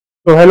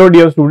So hello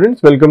dear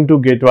students, welcome to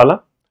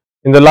Wallah.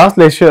 In the last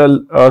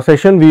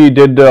session we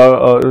did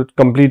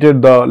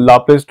completed the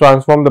Laplace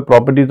transform, the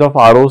properties of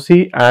ROC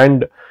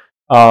and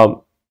uh,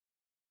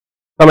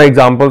 some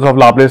examples of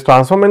Laplace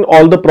transform and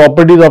all the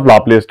properties of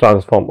Laplace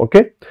transform.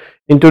 Okay.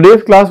 In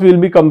today's class we will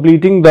be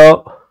completing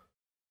the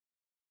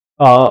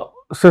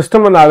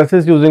system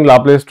analysis using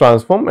Laplace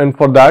transform, and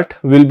for that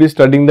we will be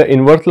studying the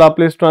inverse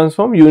Laplace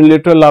transform,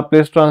 unilateral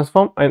Laplace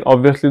transform, and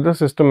obviously the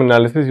system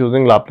analysis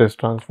using Laplace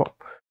transform.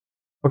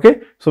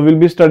 Okay, so we'll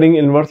be studying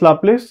inverse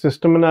Laplace,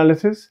 system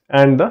analysis,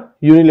 and the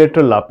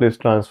unilateral Laplace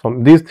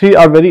transform. These three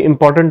are very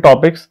important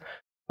topics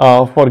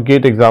for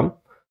GATE exam.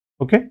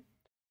 Okay,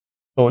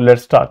 so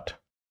let's start.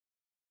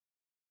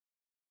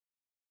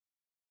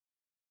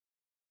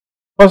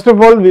 First of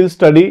all, we'll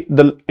study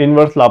the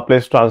inverse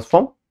Laplace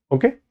transform.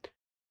 Okay,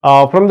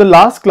 from the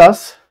last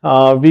class,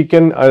 we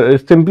can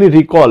simply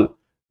recall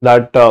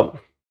that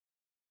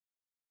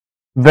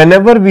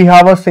whenever we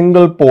have a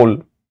single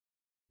pole,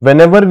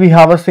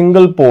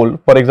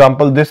 for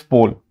example, this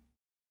pole.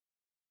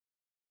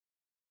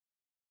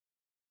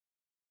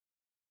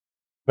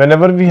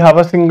 Whenever we have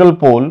a single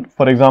pole,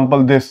 for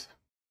example, this,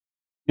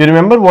 you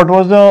remember what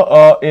was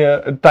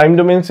the time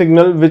domain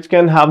signal which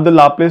can have the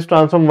Laplace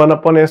transform 1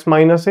 upon s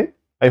minus a?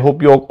 I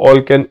hope you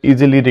all can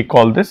easily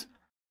recall this.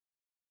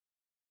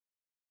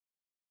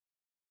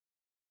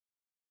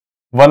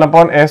 1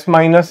 upon s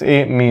minus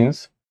a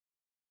means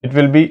it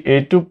will be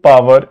a to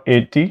power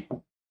at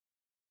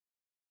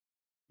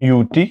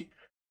ut,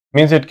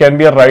 means it can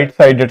be a right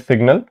sided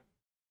signal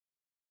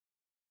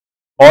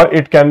or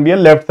it can be a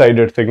left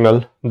sided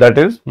signal, that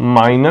is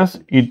minus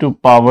e to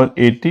power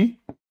at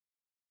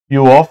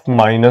u of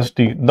minus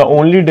t. The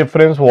only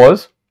difference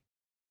was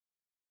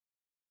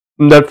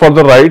that for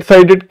the right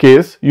sided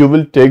case you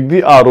will take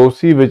the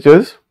ROC, which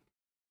is,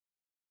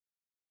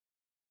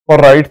 for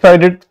right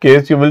sided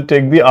case you will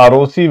take the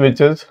ROC which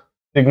is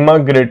sigma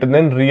greater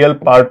than real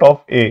part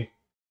of A,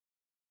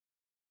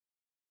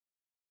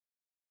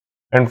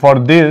 and for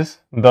this,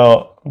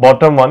 the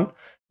bottom one,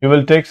 you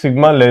will take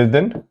sigma less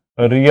than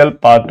real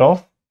part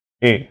of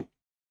A.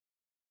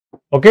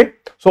 Okay,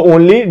 so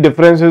only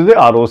difference is the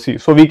ROC.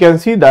 So we can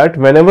see that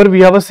whenever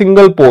we have a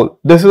single pole,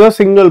 this is a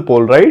single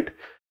pole, right?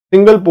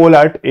 Single pole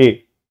at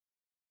A.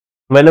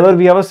 Whenever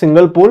we have a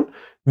single pole,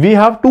 we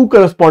have two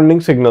corresponding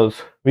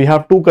signals.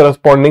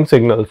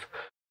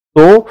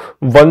 So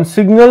one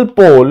signal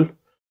pole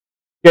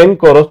can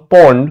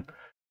correspond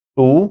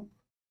to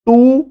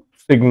two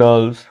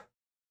signals.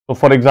 So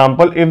for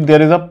example, if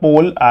there is a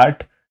pole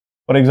at,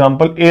 for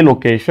example, A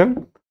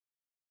location,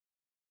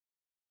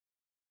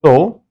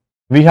 so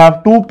we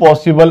have two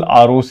possible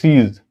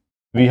ROCs.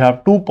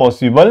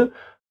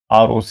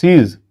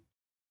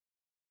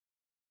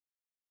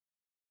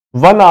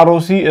 One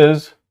ROC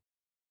is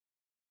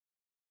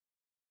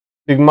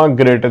sigma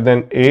greater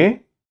than A,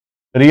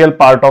 real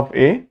part of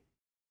A,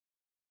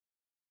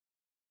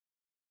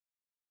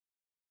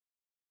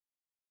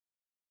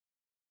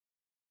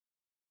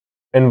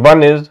 and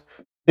one is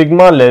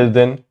sigma less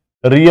than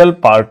real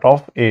part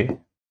of A.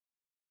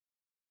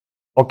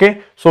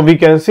 Okay, so we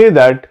can say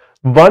that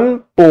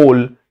one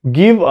pole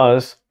give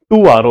us two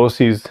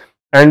ROCs,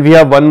 and we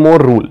have one more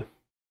rule.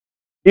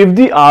 If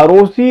the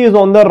ROC is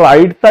on the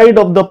right side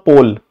of the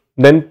pole,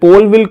 then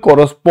pole will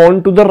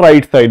correspond to the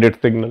right sided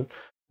signal.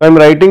 I am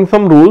writing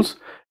some rules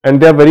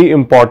and they are very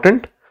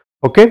important.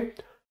 Okay,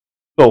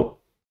 so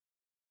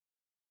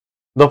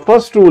the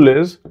first rule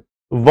is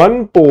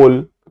one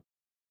pole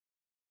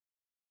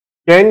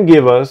can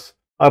give us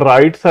a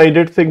right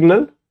sided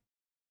signal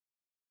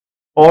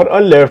or a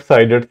left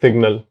sided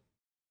signal.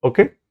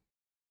 Okay,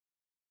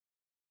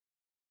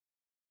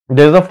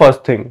 this is the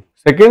first thing.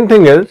 Second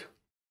thing is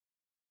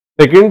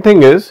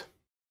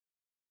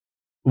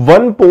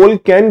one pole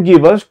can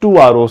give us two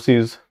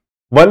ROCs.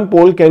 For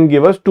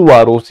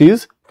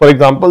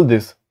example,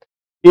 this.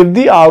 If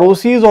the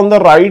ROC is on the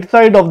right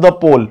side of the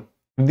pole,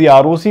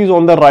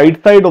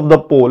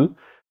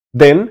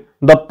 then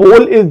the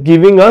pole is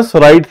giving us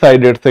right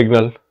sided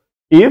signal.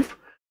 If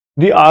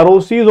the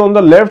ROC is on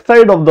the left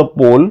side of the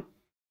pole,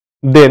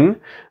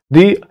 then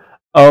the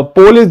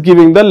pole is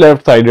giving the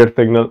left sided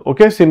signal.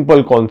 Okay,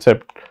 simple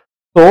concept.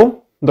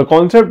 So the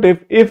concept,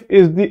 if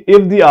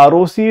the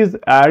ROC is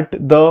at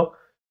the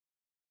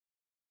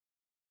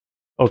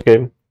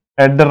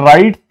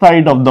right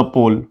side of the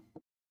pole,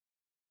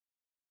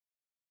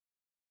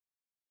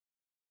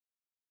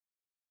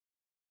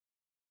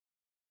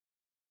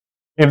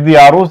 if the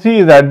ROC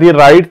is at the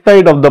right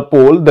side of the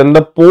pole, then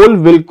the pole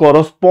will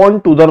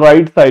correspond to the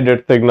right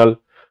sided signal.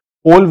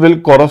 Pole will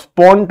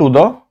correspond to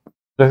the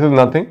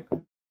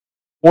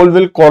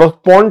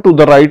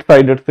right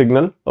sided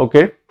signal.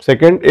 Okay.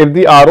 Second, if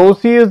the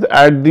ROC is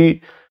at the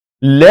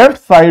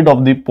left side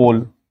of the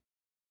pole,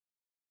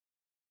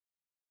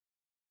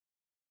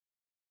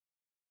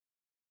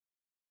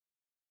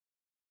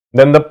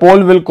 then the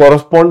pole will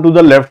correspond to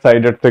the left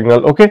sided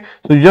signal. Okay,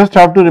 so you just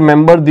have to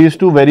remember these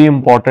two very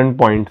important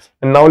points,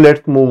 and now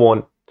let's move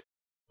on.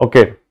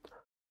 Okay,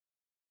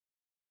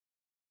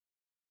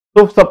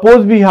 So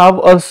suppose we have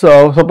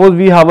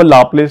a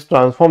Laplace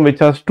transform which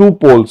has two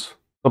poles.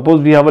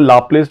 Suppose we have a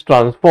Laplace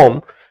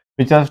transform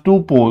which has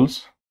two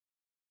poles.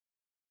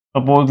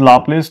 Suppose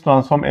Laplace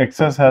transform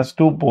XS has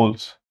two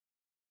poles.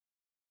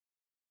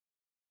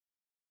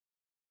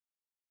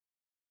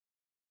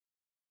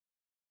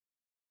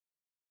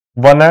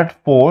 One at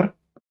 4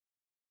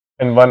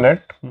 and one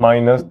at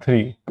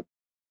 -3.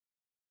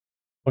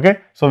 Okay,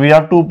 so we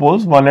have two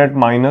poles, one at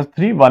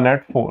 -3, one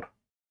at 4.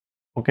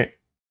 Okay,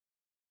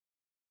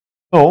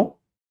 so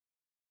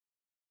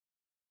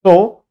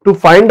to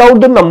find out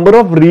the number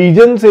of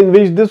regions in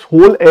which this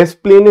whole S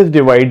plane is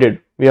divided,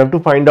 we have to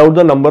find out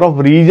the number of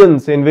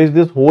regions in which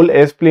this whole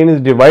S plane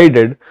is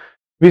divided.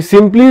 We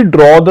simply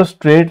draw the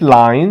straight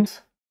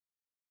lines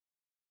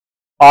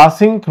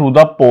passing through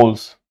the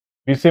poles.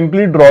 We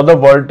simply draw the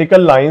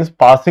vertical lines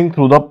passing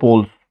through the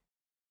poles.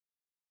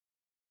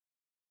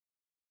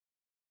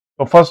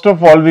 So first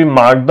of all, we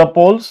mark the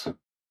poles.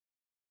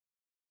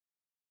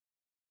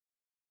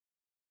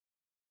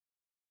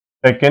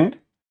 Second,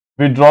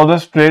 we draw the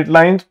straight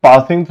lines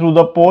passing through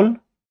the pole.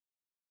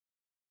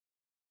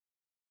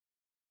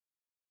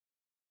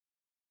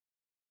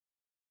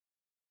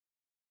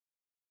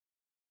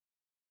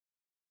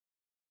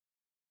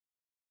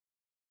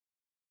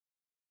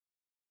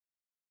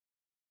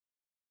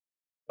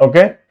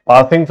 Okay,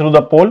 passing through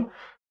the pole.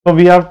 So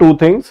we have two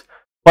things.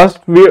 First,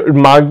 we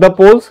mark the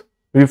poles,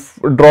 we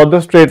draw the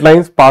straight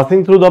lines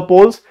passing through the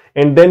poles,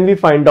 and then we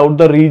find out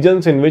the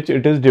regions in which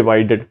it is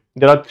divided.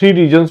 There are three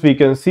regions we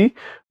can see.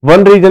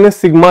 One region is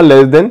sigma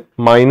less than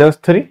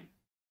 -3.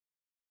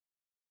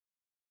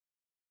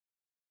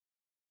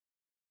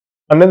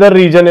 Another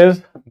region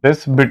is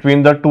this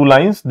between the two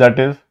lines, that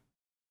is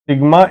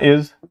sigma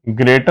is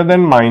greater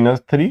than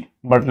 -3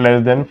 but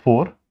less than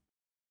 4.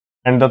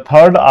 And the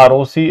third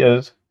ROC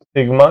is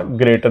sigma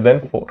greater than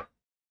 4.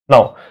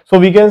 Now, so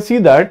we can see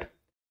that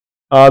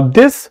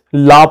this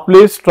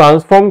Laplace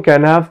transform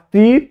can have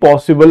three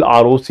possible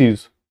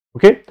ROCs.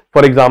 Okay,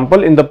 for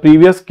example, in the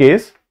previous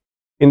case,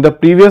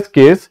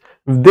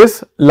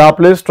 this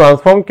Laplace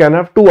transform can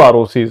have two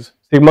ROCs,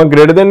 sigma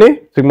greater than a,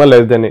 sigma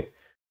less than a.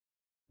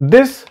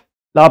 This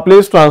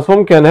Laplace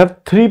transform can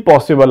have three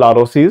possible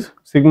ROCs,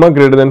 sigma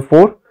greater than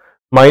 4,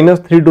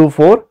 -3 to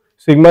 4,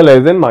 sigma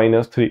less than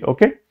 -3.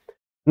 Okay.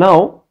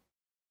 Now,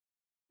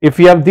 if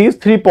we have these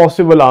three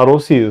possible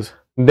ROCs,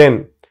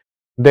 then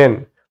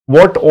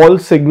what all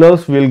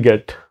signals will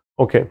get?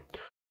 Okay,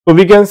 so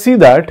we can see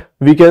that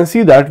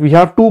we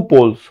have two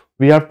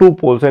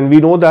poles, and we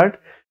know that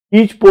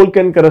each pole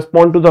can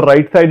correspond to the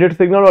right-sided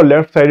signal or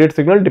left-sided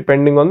signal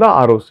depending on the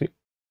ROC.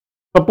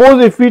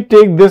 Suppose if we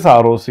take this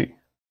ROC,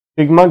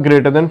 sigma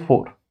greater than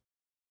 4,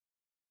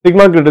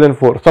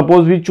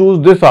 suppose we choose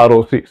this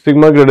ROC,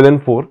 sigma greater than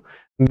 4,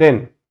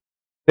 then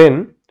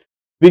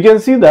we can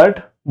see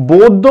that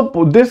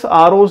this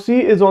ROC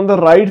is on the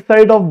right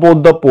side of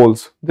both the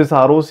poles. This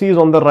ROC is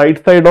on the right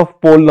side of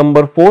pole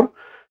number 4.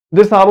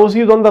 This ROC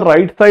is on the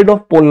right side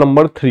of pole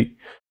number 3.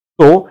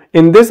 So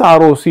in this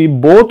ROC,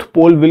 both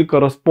pole will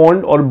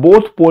correspond, or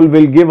both pole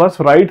will give us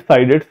right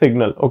sided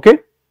signal. Okay.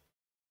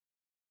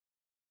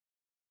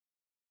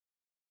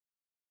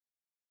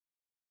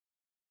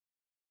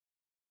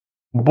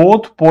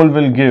 Both pole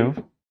will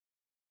give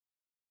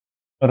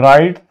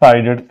right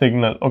sided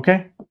signal.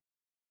 Okay.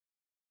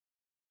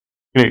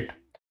 Great.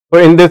 So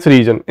in this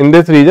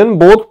region,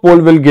 both pole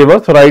will give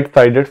us right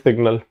sided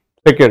signal.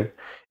 Second,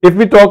 if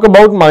we talk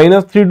about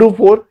 -3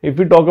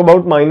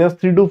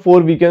 to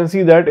 4, we can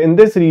see that in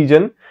this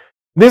region,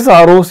 this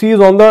ROC is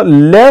on the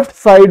left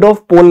side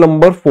of pole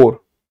number 4.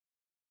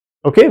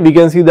 Okay, we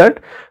can see that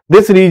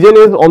this region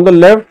is on the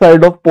left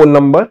side of pole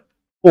number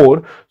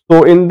 4.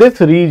 So in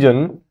this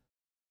region,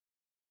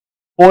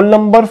 pole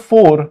number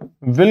 4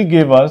 will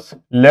give us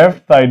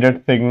left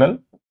sided signal,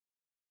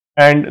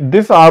 and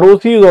this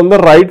ROC is on the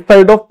right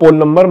side of pole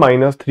number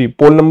 -3.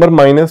 Pole number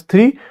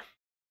 -3,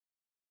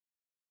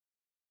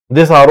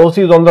 this ROC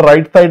is on the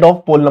right side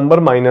of pole number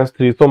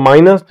 -3. So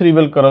 -3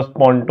 will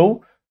correspond to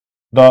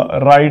the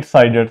right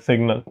sided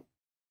signal.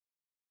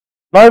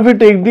 Now if we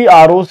take the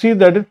ROC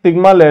that is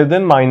sigma less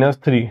than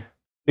 -3,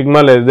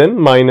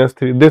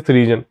 this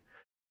region,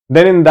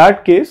 then in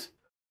that case,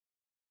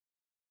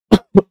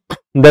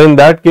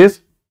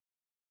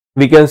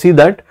 we can see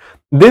that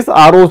this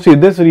ROC,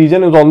 this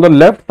region is on the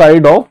left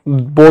side of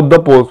both the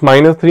poles,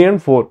 -3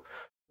 and 4.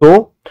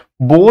 So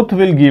both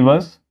will give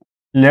us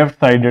left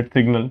sided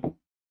signal.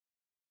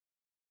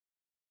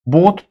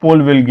 Both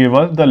pole will give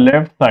us the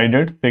left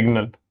sided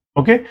signal.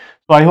 Okay.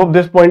 So I hope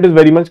this point is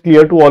very much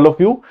clear to all of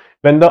you.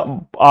 When the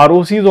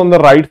ROC is on the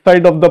right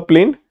side of the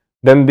plane,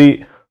 then the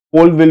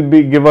pole will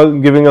be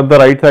giving us the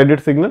right sided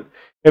signal.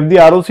 If the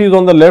ROC is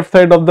on the left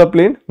side of the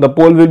plane, the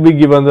pole will be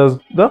given us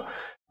the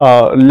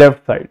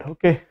left side.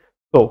 Okay.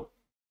 So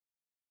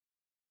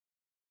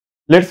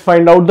let's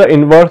find out the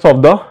inverse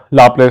of the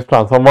Laplace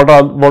transform.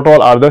 What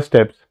all are the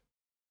steps?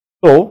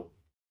 So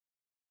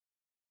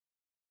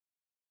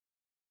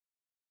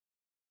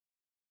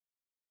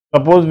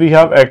suppose we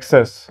have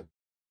XS.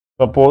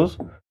 Suppose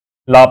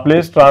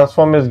Laplace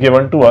transform is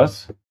given to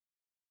us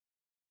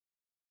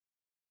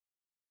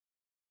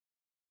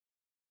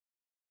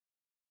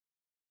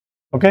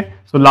Okay,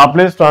 so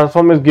Laplace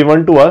transform is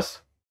given to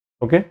us.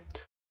 Okay,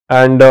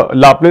 and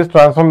Laplace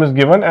transform is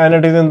given, and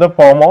it is in the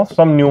form of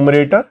some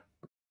numerator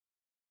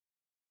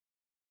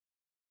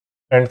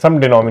and some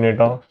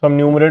denominator, some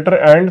numerator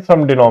and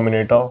some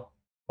denominator.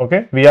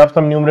 Okay, we have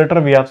some numerator,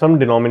 we have some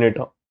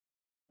denominator.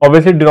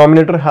 Obviously,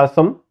 denominator has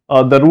some,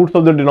 the roots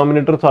of the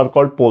denominators are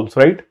called poles,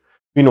 right?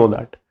 We know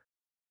that.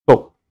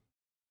 So,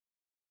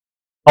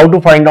 how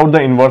to find out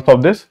the inverse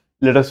of this?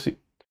 Let us see.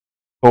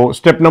 So,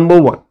 step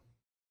number one.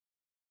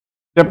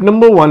 Step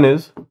number one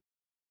is,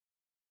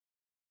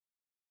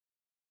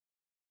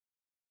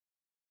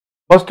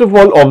 first of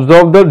all,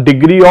 observe the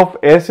degree of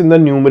s in the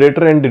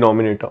numerator and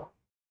denominator.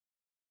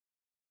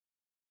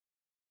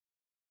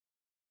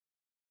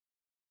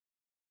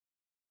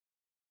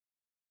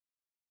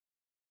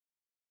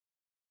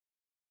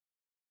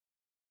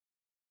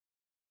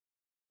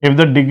 If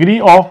the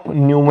degree of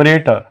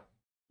numerator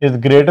is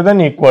greater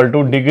than equal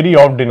to degree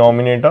of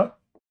denominator,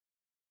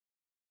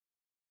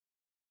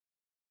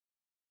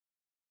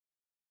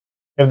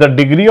 if the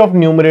degree of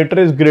numerator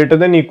is greater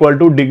than equal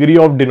to degree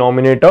of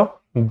denominator,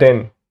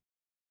 then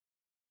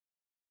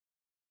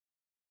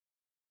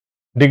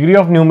degree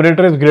of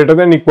numerator is greater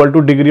than equal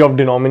to degree of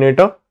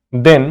denominator,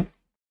 then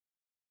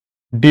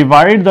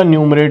divide the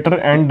numerator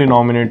and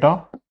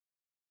denominator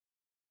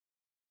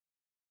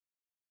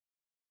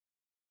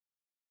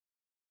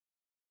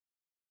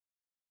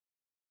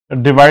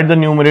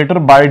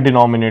by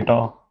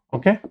denominator.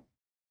 Okay,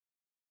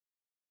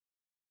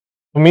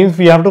 so means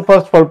we have to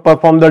first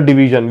perform the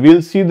division.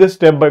 We'll see this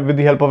step with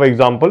the help of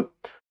example.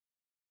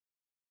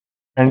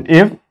 And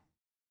if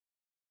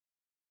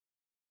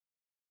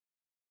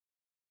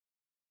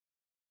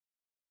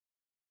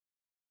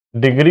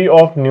degree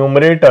of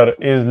numerator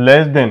is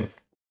less than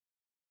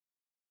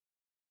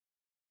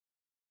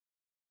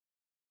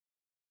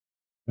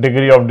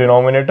degree of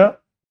denominator,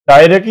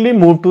 directly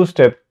move to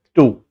step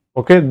 2.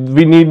 Okay,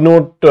 we need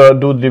not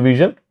do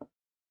division.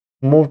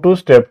 Move to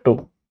step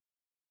 2.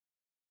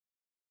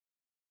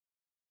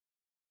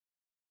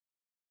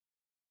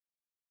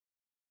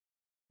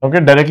 Okay,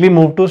 directly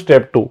move to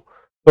step 2.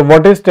 So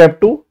what is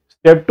step 2?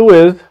 Step 2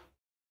 is,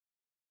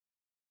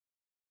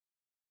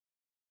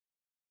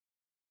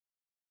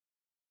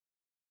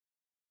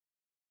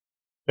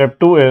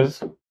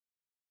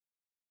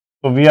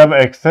 so we have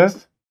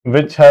excess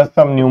which has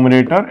some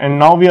numerator, and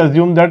now we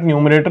assume that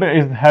numerator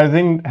is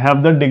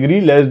have the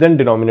degree less than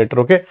denominator.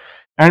 Okay,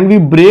 and we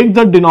break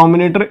the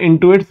denominator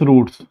into its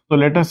roots. So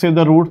let us say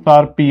the roots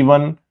are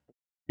p1,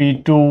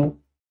 p2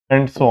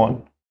 and so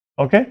on.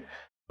 Okay,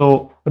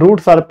 so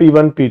roots are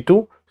p1,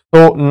 p2.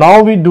 So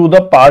now we do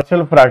the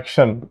partial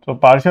fraction. So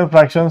partial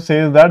fraction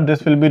says that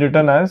this will be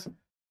written as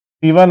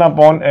p1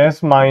 upon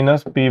s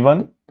minus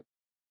p1,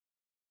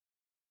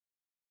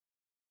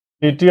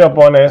 p2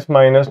 upon s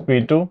minus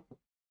p2,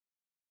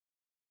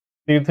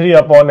 p3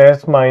 upon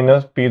s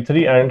minus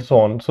p3 and so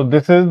on. So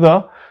this is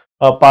the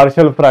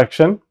partial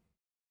fraction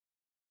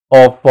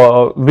of,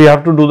 we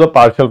have to do the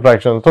partial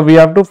fraction. So we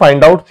have to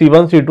find out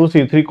c1, c2,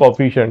 c3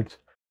 coefficients.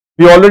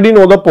 We already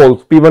know the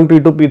poles p1,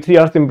 p2,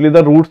 p3 are simply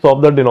the roots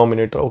of the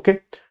denominator.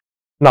 Okay,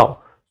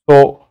 now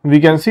so we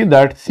can see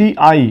that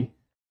ci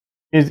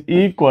is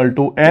equal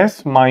to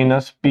s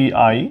minus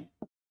pi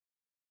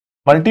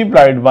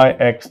multiplied by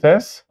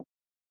xs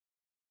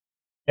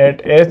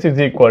at s is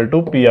equal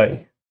to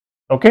pi.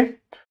 Okay,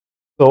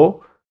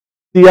 so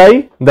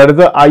ci, that is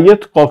the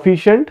ith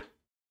coefficient,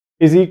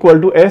 is equal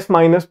to s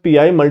minus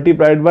pi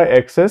multiplied by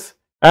xs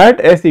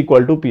at s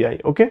equal to pi.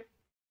 Okay,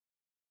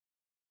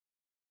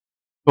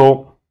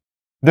 so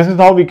this is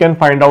how we can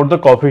find out the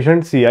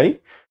coefficient ci.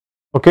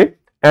 Okay,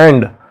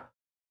 and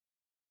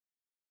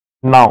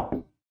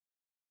now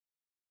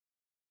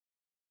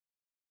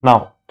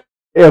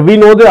we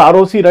know the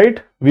ROC,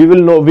 right? We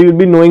will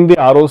be knowing the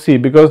ROC,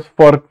 because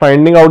for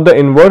finding out the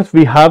inverse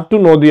we have to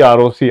know the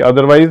ROC,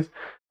 otherwise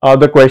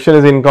the question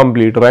is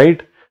incomplete,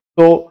 right?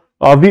 So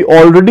we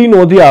already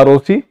know the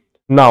ROC.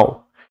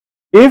 Now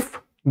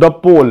if the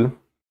pole,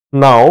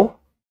 now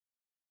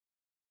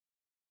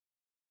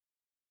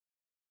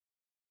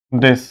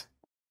this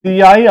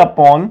ci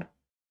upon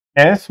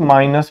s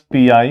minus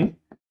pi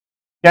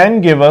can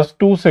give us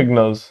two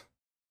signals.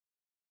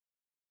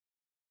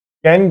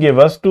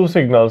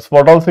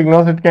 What all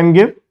signals it can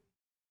give?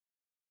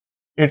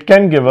 It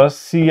can give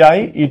us ci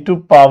e to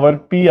power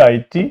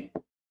pit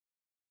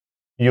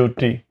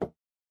ut,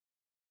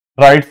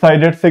 right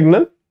sided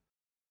signal,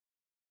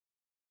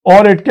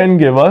 or it can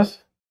give us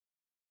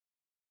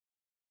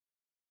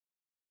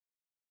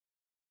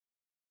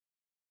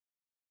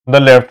the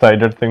left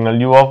sided signal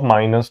u of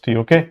minus t.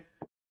 Okay,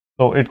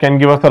 so it can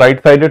give us a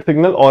right sided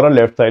signal or a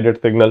left sided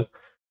signal.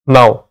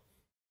 Now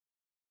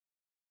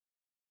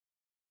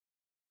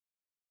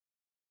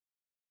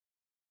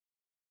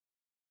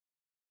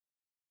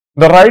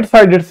the right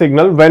sided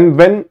signal, when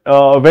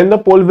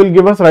the pole will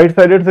give us right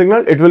sided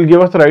signal, it will give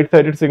us right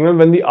sided signal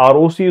when the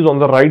ROC is on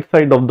the right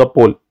side of the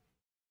pole.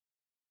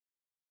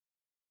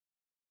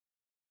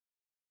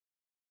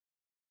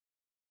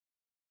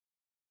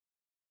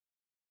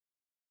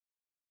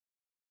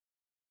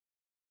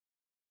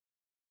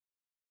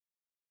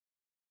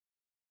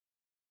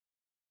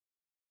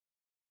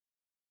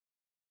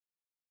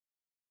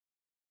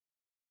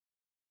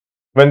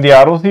 When the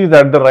ROC is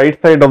at the right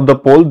side of the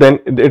pole, then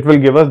it will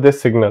give us this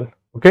signal.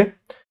 Okay,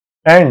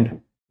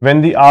 and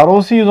when the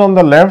ROC is on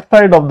the left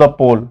side of the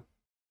pole,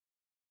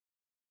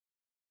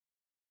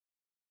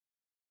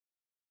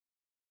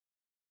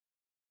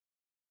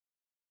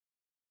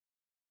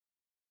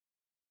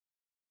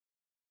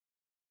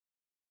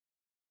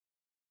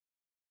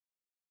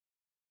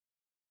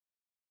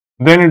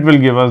 then it will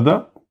give us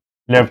the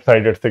left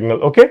sided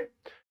signal. Okay,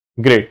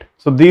 great.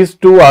 So these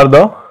two are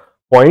the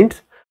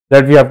points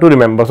that we have to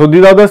remember. So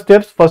these are the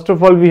steps. First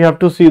of all, we have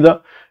to see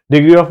the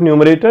degree of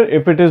numerator.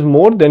 If it is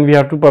more, then we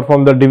have to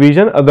perform the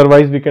division.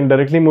 Otherwise, we can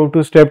directly move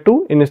to step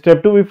 2. In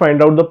step 2, we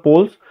find out the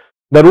poles,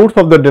 the roots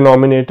of the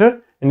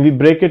denominator, and we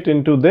break it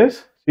into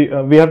this.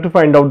 We have to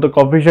find out the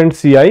coefficient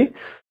Ci.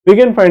 We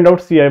can find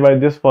out Ci by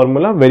this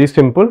formula, very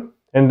simple,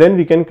 and then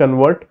we can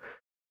convert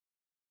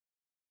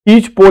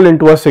each pole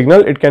into a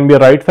signal. It can be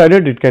right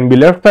sided, it can be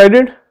left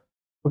sided.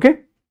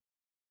 Okay,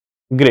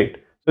 great.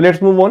 So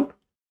let's move on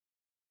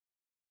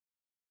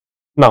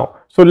now.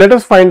 So let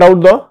us find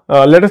out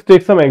the let us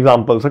take some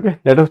examples. Okay,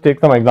 let us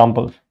take some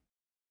examples.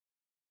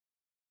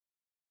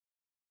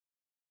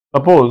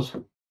 Suppose,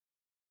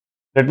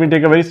 let me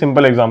take a very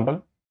simple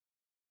example.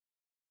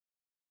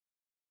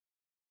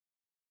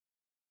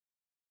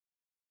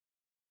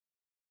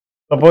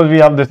 Suppose we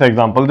have this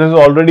example. This is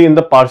already in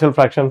the partial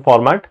fraction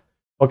format.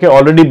 Okay,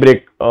 already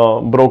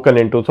broken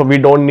into. So we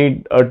don't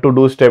need to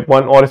do step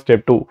 1 or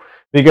step 2.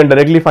 We can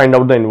directly find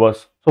out the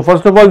inverse. So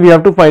first of all, we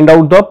have to find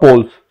out the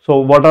poles. So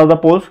what are the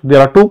poles? There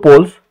are two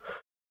poles.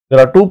 There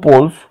are two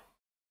poles.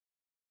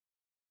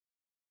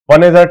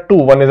 One is at 2,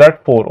 one is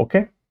at 4.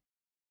 Okay,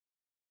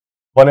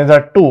 one is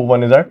at 2,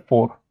 one is at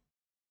 4.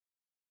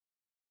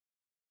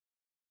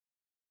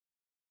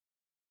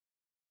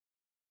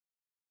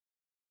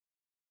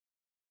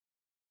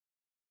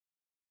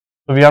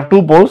 So we have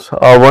two poles.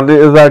 One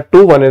is at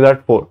 2, one is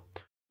at 4.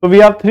 So we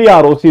have three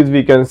ROCs.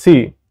 We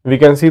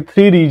can see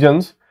three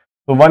regions.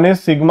 So one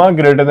is sigma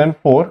greater than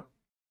 4.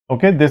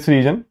 Okay, this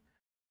region.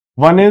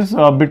 One is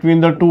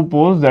between the two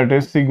poles, that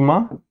is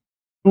sigma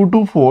 2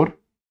 to 4,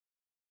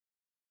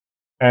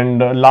 and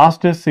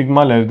last is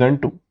sigma less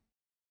than 2.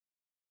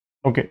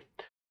 Okay,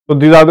 so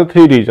these are the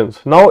three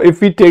regions. Now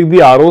if we take the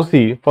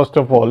ROC, first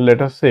of all,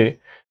 let us say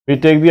we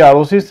take the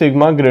ROC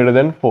sigma greater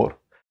than 4.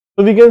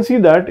 So we can see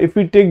that if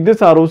we take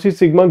this ROC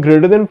sigma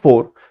greater than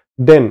 4,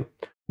 then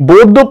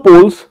both the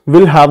poles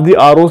will have the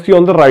ROC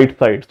on the right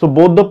side. So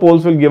both the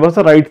poles will give us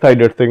a right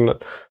sided signal.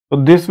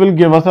 So this will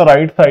give us a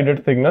right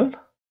sided signal.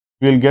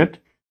 We will get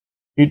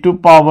e to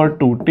power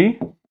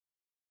 2t,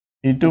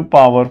 e to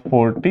power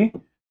 4t,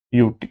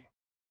 ut.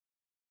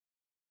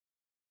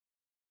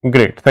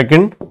 Great.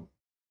 Second,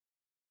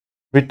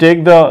 we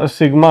take the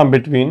sigma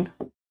between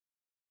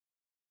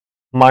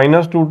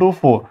minus 2 to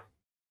 4.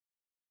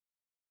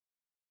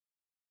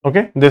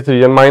 Okay, this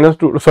region minus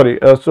 2, sorry,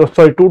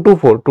 2 to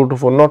 4, 2 to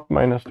 4, not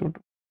minus 2,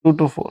 2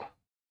 to 4.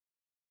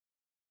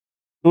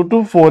 2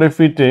 to 4 if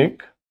we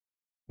take,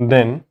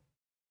 then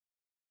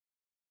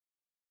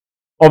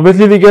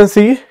obviously we can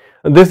see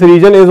this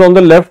region is on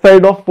the left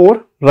side of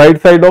 4,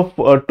 right side of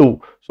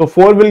 2. So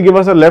 4 will give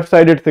us a left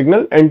sided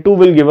signal and 2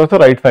 will give us a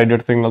right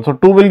sided signal. So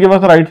 2 will give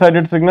us a right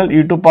sided signal,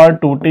 e to power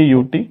 2t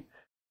ut,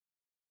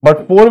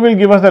 but 4 will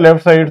give us a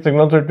left sided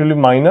signal, so it will be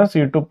minus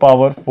e to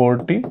power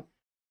 4t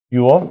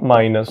u of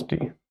minus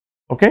t.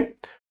 Okay,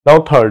 now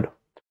third,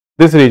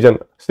 this region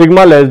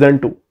sigma less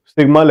than 2,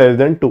 sigma less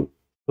than 2.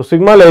 So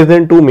sigma less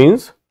than 2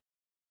 means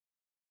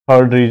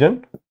third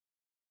region,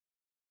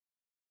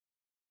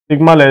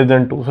 sigma less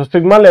than 2. So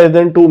sigma less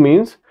than 2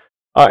 means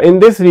in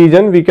this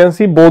region we can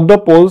see both the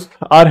poles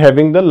are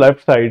having the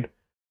left side.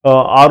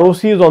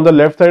 ROC is on the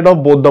left side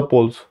of both the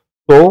poles.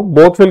 So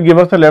both will give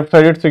us a left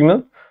sided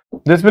signal.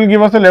 This will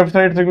give us a left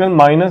sided signal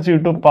minus e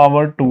to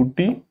power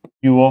 2t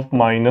u of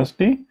minus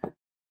t.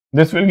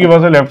 This will give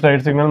us a left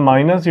side signal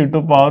minus e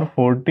to power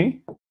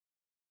 4t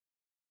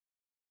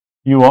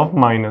u of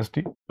minus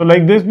t. So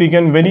like this we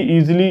can very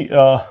easily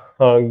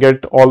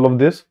get all of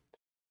this.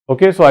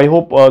 Okay, so I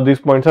hope these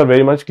points are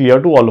very much clear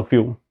to all of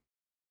you.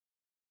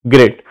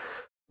 Great.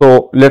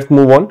 So let's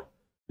move on.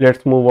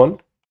 Let's move on.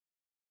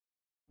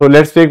 So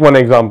let's take one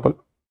example.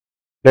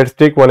 Let's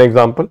take one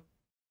example.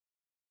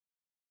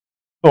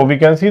 So we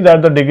can see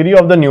that the degree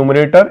of the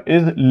numerator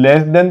is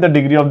less than the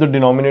degree of the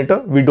denominator.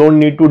 We don't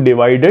need to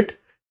divide it.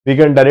 We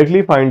can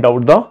directly find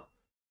out the,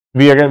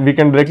 we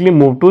can directly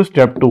move to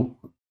step 2.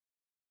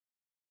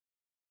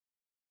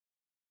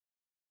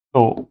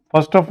 So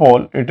first of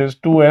all, it is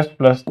 2s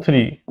plus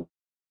 3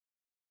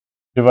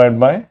 divided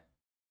by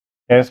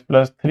s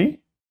plus 3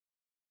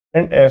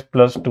 and s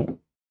plus 2.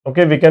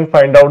 Okay, we can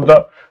find out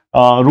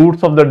the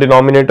roots of the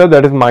denominator,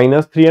 that is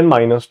minus 3 and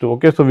minus 2.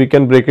 Okay, so we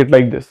can break it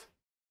like this.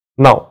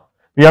 Now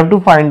we have to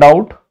find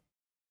out,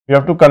 we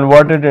have to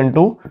convert it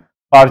into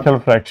partial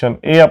fraction,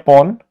 a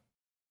upon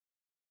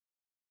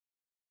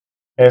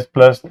s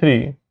plus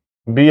 3,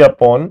 b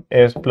upon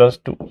s plus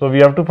 2. So we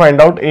have to find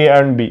out a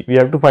and b. We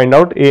have to find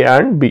out a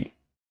and b.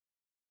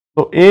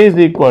 So a is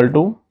equal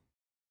to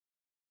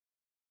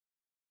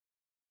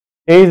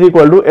A is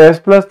equal to s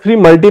plus 3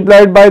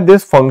 multiplied by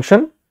this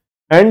function,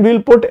 and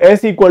we'll put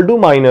s equal to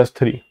minus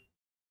 3.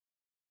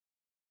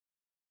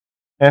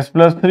 S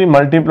plus 3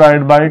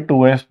 multiplied by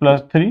 2s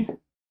plus 3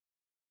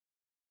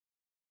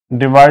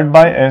 divided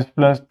by s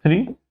plus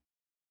 3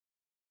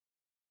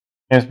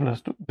 s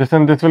plus 2. This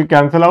and this will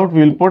cancel out.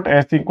 We will put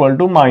s equal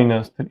to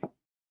minus 3.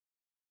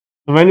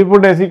 So when you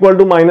put s equal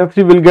to minus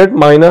 3, we will get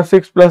minus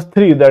 6 plus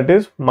 3, that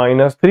is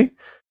minus 3,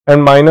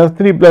 and minus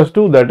 3 plus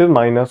 2, that is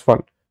minus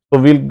 1. So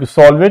we will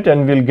solve it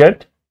and we will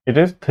get it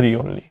is 3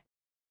 only.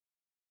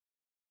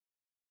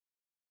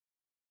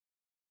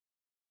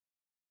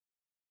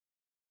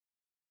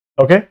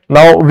 Okay.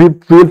 Now we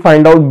will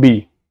find out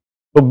b.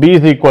 So b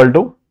is equal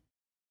to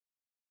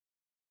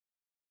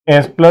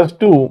s plus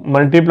 2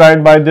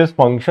 multiplied by this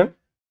function,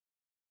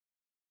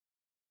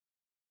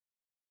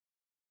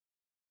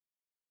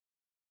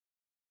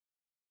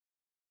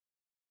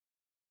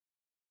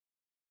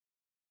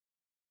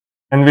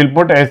 and we'll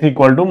put s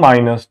equal to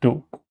minus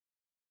 2.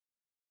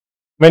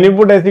 When you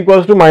put s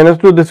equals to minus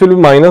 2, this will be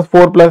minus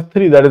 4 plus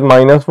 3, that is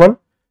minus 1,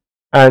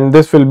 and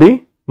this will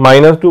be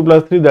minus 2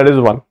 plus 3, that is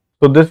 1.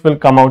 So this will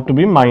come out to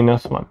be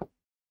minus 1.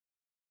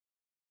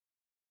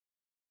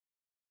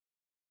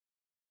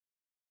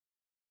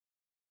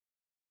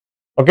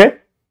 Okay.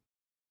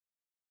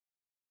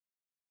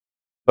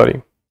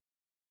 Sorry.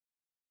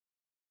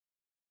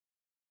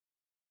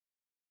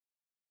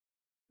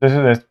 This is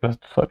s plus,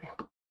 sorry.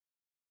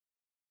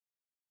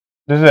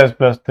 This is s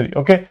plus 3.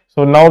 Okay.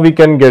 So now we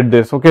can get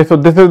this. Okay. So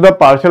this is the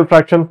partial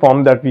fraction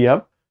form that we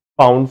have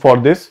found for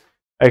this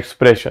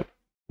expression.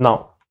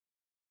 Now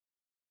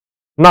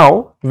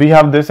we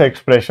have this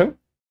expression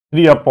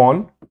 3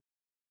 upon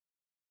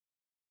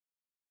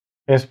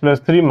s plus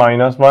 3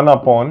 minus 1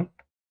 upon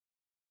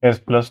s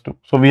plus 2.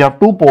 So we have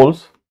two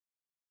poles.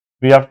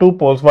 We have two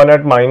poles, one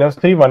at minus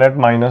 3, one at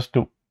minus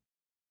 2.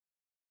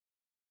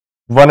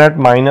 One at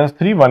minus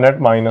 3, one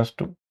at minus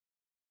 2.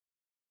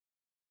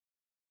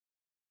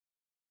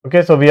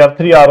 Okay, so we have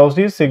three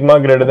ROCs, sigma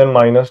greater than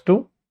minus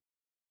 2,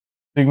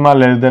 sigma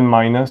less than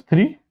minus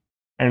 3,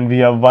 and we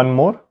have one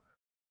more,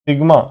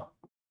 sigma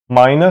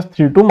minus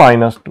 3 to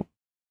minus 2.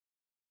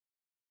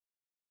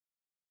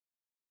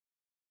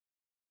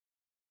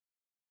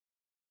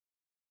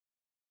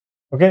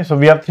 Okay, so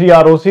we have three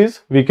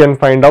ROCs, we can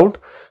find out.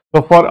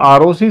 So for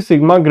ROC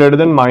sigma greater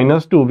than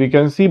minus 2, we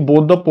can see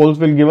both the poles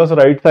will give us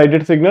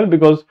right-sided signal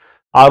because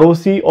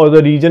ROC or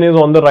the region is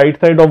on the right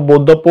side of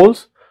both the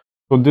poles.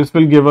 So this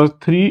will give us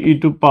 3 e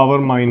to power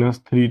minus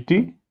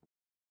 3t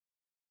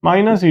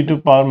minus e to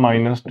power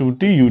minus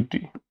 2t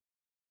ut.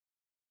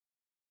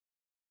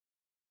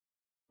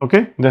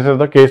 Okay, this is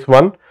the case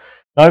 1.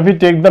 Now if we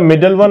take the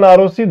middle one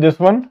ROC, this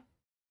one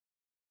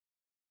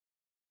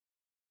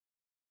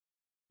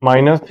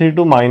minus 3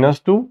 to minus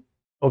 2.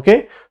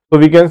 Okay, so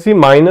we can see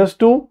minus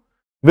 2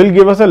 will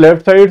give us a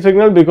left sided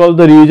signal because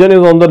the region is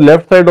on the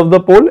left side of the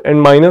pole, and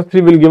minus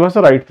 3 will give us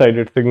a right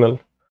sided signal.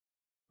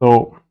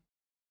 So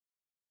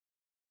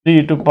 3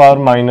 e to power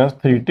minus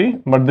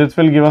 3t, but this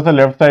will give us a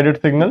left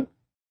sided signal.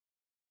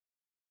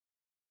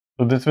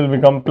 So this will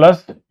become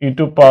plus e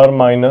to power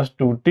minus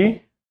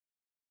 2t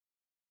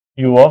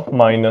u of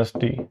minus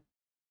t.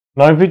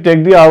 Now if we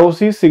take the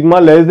ROC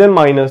sigma less than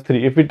minus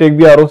 3, if we take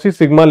the ROC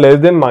sigma less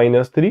than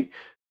minus 3,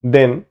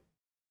 then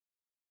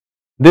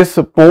this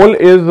pole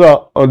is,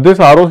 this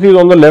ROC is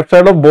on the left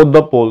side of both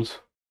the poles.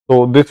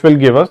 So this will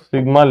give us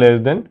sigma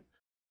less than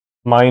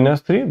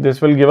minus 3.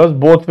 This will give us,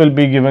 both will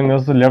be giving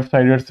us the left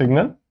sided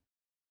signal.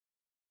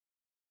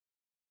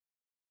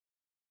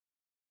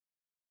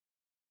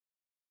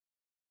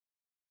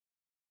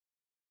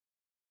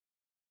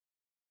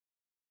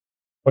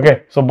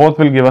 Okay, so both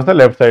will give us the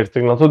left side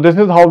signal. So this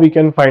is how we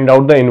can find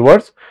out the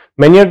inverse.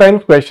 Many a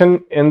times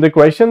in the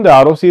question the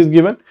ROC is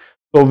given,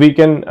 so we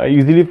can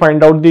easily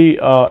find out the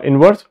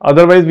inverse.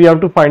 Otherwise we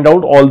have to find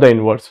out all the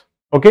inverse.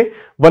 Okay,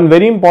 one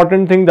very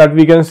important thing that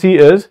we can see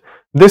is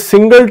this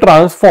single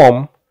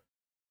transform.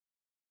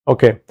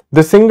 Okay,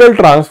 the single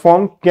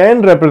transform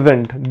can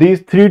represent these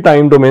three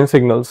time domain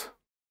signals.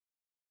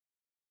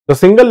 The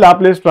single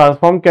Laplace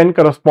transform can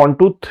correspond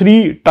to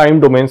three time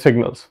domain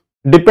signals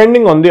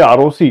depending on the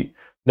ROC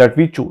that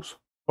we choose.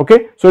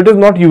 Okay, so it is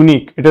not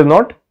unique. It is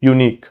not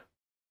unique.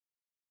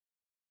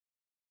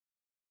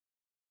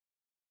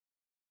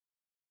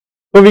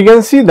 So we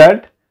can see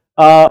that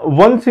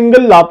one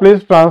single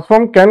Laplace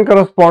transform can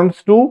correspond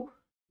to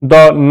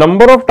the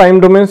number of time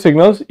domain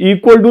signals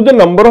equal to the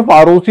number of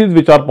ROCs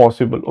which are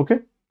possible. Okay,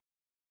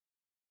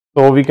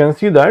 so we can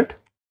see that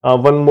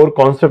one more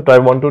concept I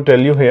want to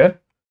tell you here,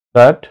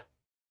 that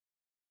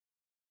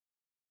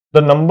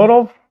the number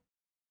of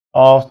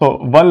so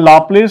one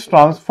Laplace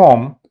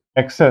transform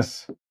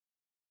XS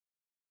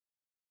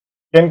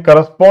can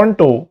correspond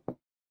to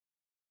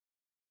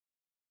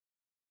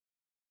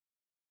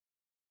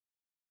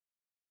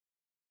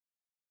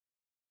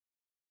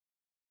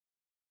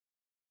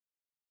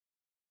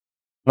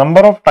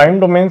number of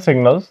time domain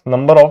signals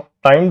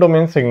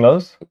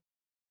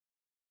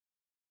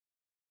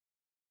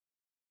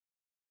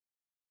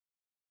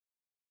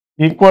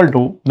equal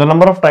to the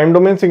number of time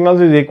domain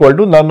signals is equal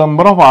to the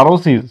number of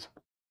ROCs,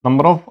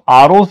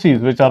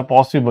 which are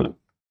possible,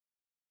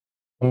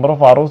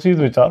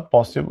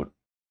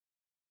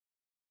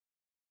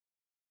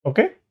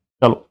 Okay,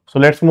 chalo. So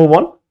let's move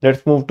on.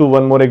 Let's move to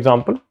one more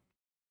example.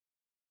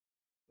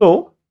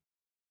 So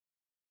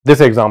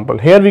this example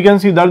here we can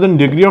see that the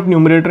degree of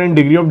numerator and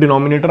degree of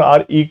denominator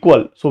are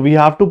equal. So we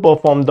have to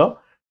perform the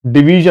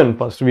division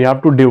first. We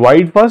have to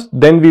divide first,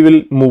 then we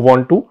will move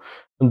on to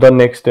the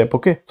next step.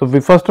 Okay, so we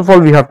first of all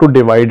we have to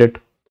divide it.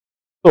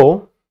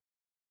 So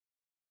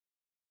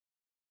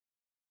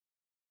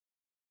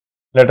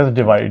let us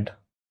divide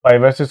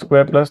 5s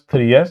square plus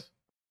 3s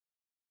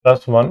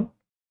plus 1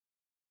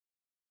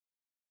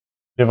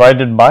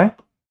 divided by,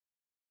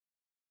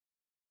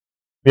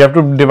 we have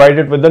to divide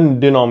it with the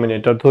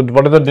denominator. So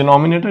what is the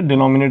denominator?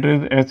 Denominator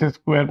is s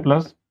square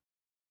plus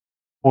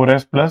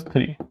 4s plus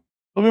 3.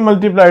 So we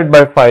multiply it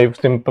by 5,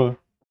 simple.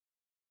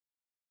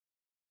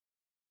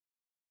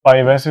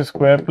 5s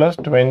square plus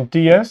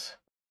 20s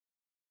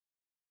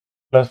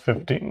plus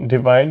 15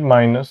 divide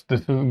minus,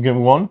 this is give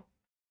 1.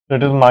 So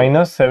it is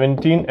minus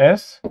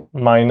 17s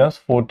minus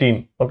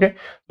 14. Okay,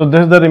 so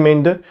this is the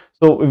remainder.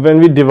 So when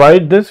we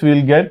divide this,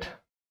 we'll get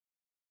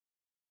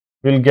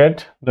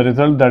the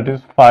result, that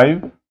is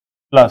 5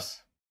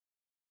 plus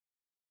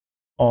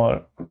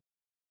or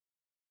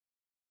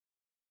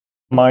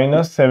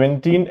minus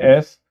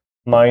 17s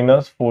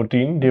minus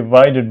 14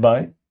 divided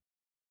by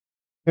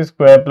s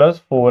square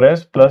plus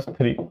 4s plus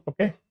 3.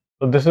 Okay,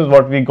 so this is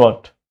what we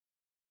got.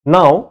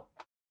 Now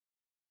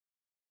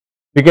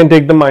we can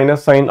take the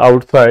minus sign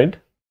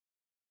outside.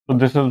 So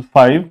this is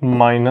 5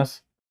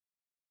 minus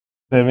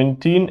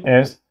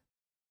 17s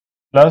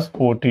plus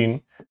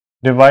 14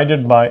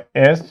 divided by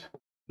s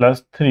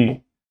plus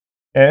 3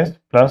 s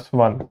plus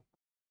 1.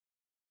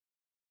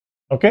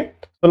 Okay,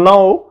 so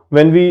now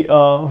when we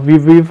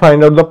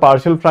find out the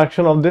partial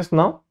fraction of this,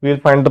 now we will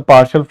find the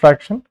partial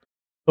fraction.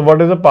 So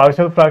what is the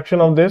partial fraction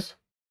of this?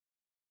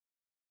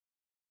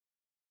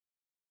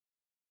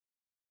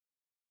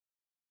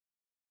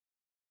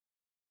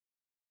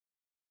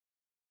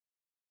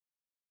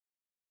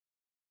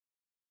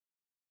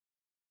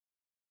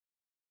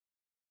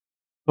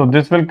 So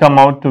this will come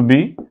out to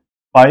be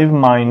 5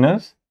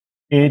 minus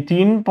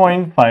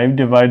 18.5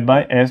 divided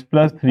by s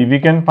plus 3. We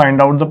can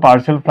find out the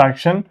partial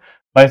fraction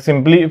by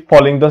simply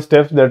following the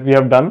steps that we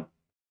have done.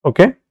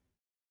 Okay.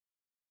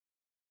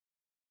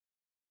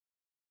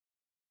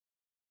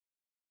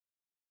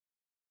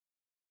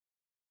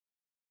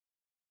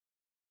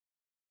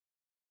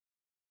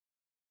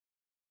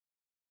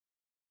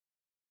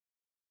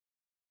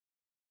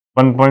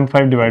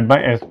 (1.5) divided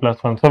by s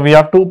plus 1. So we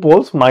have two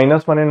poles,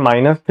 minus 1 and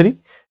minus 3,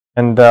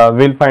 and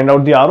we'll find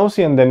out the ROC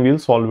and then we'll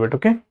solve it.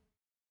 Okay.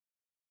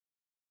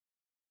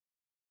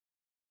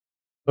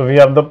 So we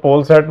have the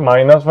poles at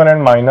minus 1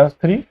 and minus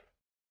 3.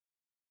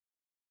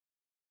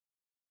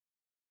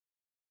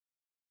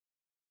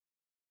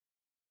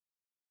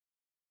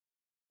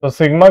 So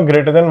sigma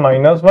greater than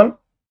minus 1,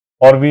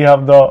 or we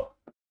have the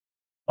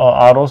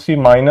ROC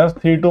minus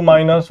 3 to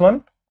minus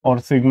 1, or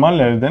sigma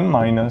less than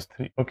minus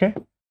 3. Okay.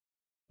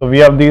 So we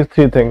have these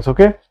three things.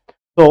 Okay.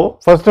 So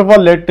first of all,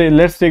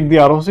 let's take the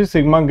ROC,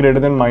 sigma greater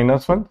than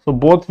minus 1. So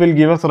both will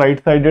give us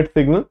right sided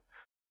signal.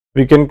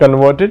 We can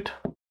convert it.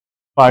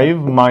 5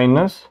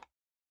 minus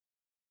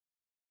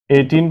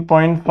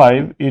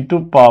 18.5 e to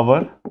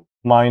power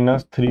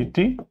minus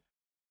 3t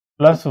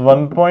plus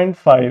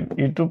 1.5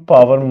 e to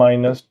power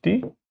minus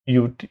t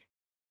ut.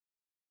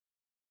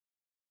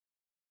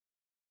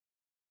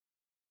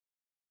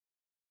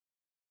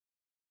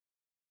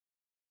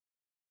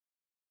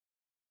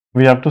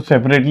 We have to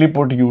separately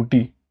put ut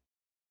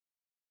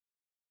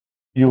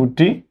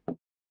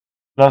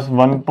plus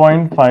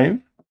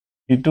 1.5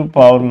 e to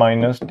power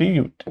minus t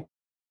ut.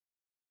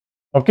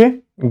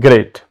 Okay,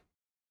 great.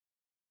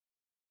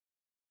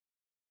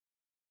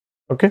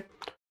 Okay,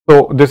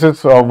 so this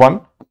is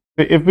 1.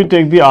 If we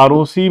take the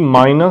ROC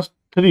minus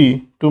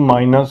 3 to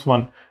minus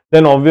 1,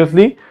 then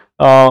obviously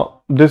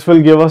this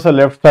will give us a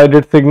left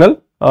sided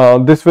signal.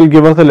 This will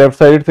give us a left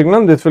sided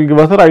signal. This will give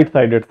us a right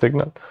sided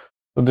signal.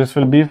 So this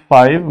will be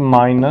 5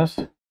 minus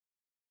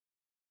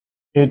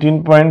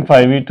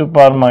 18.5 e to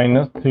power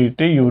minus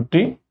 3t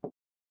ut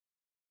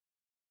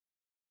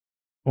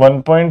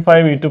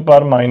 1.5 e to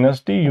power minus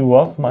t u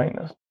of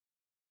minus.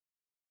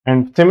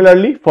 And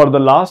similarly for the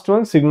last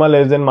one, sigma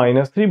less than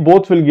minus 3,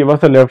 both will give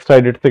us a left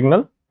sided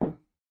signal.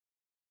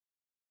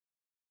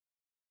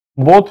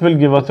 Both will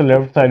give us a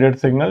left sided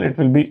signal. It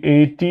will be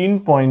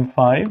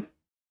 18.5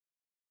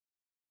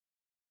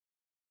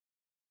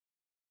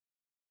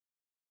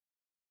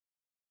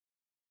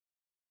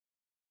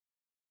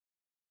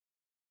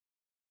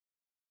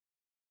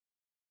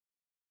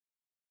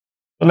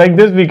 so like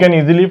this we can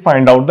easily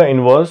find out the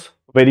inverse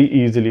very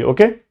easily.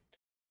 Okay,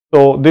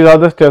 so these are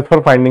the steps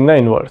for finding the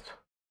inverse.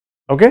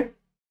 Okay.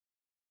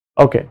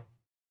 Okay,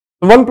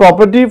 so one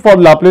property for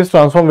Laplace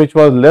transform which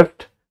was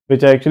left,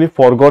 which I actually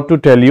forgot to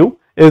tell you,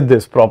 is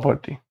this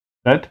property,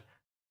 that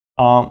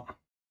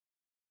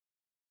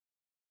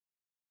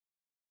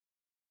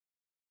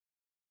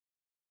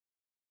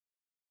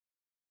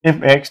If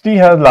xt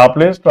has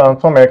Laplace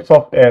transform x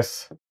of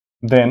s,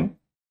 then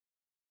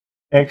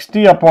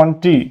xt upon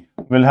t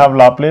will have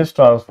Laplace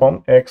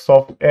transform x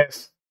of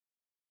s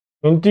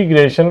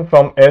integration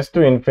from s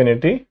to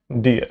infinity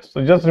ds.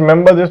 So just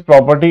remember this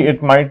property,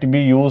 it might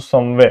be used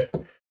somewhere.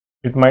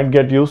 It might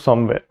get used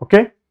somewhere.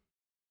 Okay.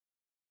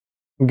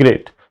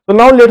 Great. So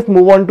now let's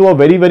move on to a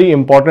very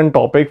important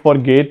topic for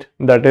GATE,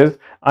 that is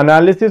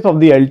analysis of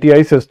the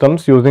LTI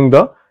systems using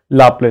the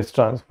Laplace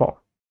transform.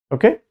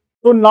 Okay.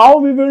 So now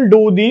we will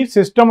do the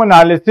system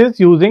analysis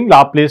using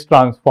Laplace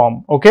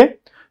transform. Okay.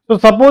 So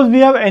suppose we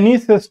have any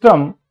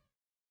system,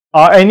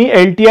 any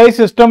LTI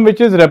system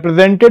which is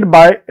represented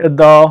by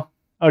the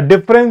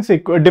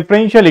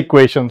differential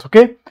equations.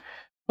 Okay.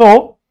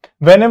 So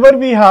whenever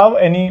we have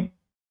any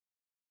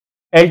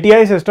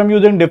LTI system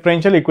using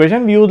differential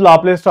equation, we use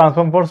Laplace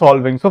transform for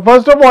solving. So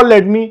first of all,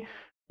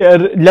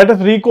 let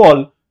us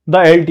recall the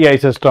LTI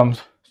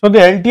systems. So the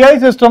LTI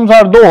systems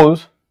are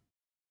those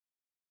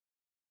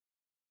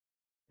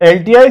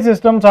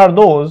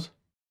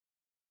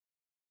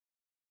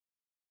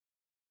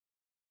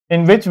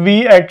in which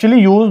we actually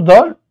use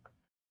the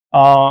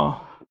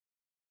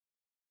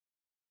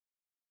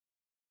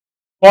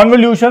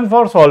convolution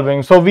for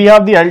solving. So we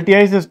have the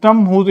LTI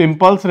system whose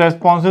impulse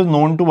response is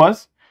known to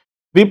us.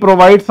 We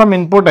provide some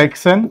input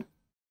xn,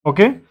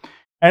 okay,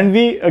 and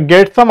we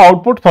get some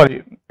output,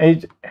 sorry,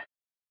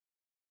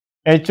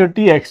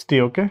 htxt,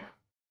 okay.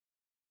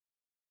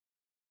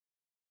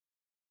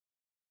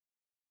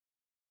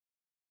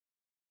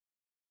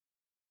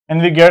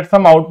 And we get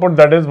some output,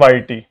 that is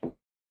yt.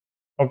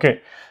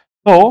 Okay,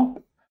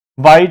 so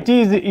yt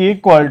is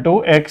equal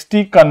to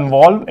xt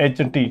convolve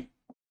ht.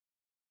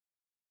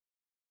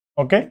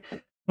 Okay,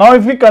 now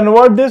if we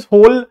convert this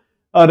whole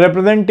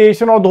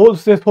representation or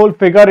this whole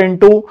figure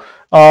into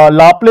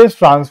Laplace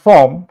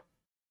transform,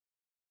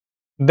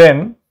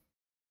 then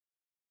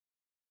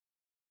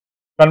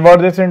then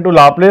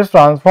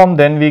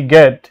we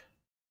get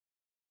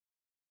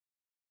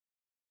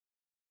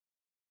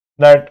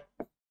that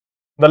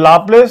the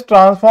Laplace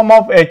transform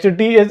of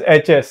ht is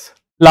hs.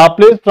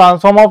 Laplace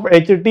transform of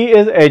ht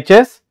is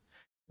hs.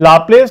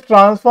 Laplace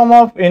transform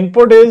of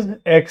input is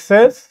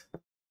xs.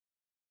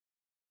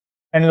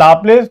 And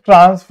Laplace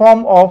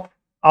transform of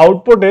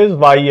output is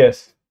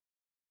ys.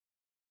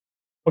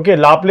 Okay,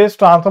 Laplace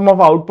transform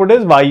of output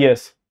is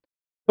ys.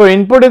 So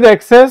input is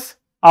xs,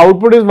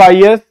 output is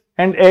ys,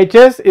 and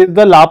hs is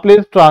the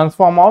Laplace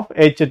transform of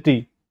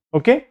ht.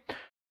 Okay,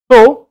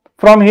 so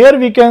from here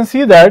we can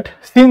see that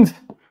since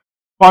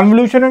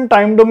convolution in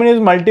time domain is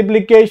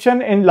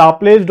multiplication in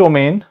Laplace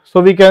domain,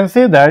 so we can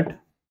say that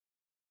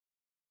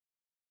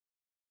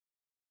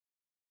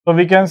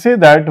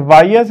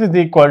ys is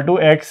equal to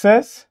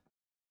xs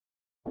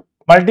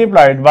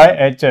multiplied by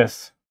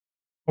hs.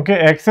 Okay,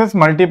 xs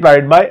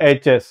multiplied by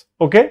hs.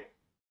 Okay,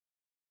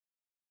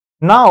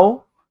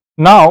 now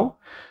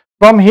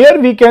from here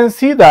we can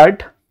see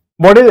that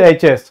what is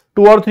hs,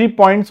 2 or 3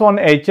 points on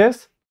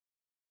hs.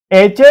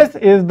 Hs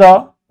is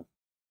the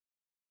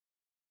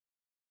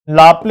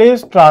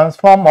Laplace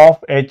transform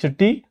of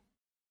ht,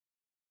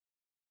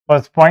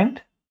 first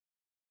point.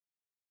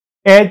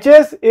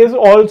 Hs is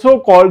also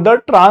called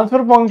the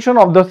transfer function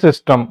of the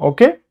system.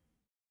 Okay,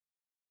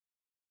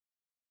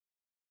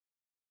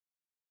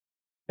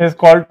 is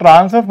called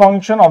transfer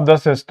function of the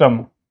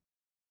system.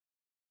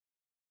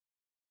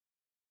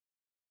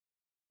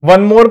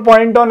 One more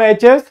point on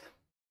hs.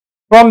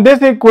 From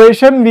this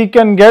equation we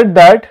can get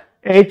that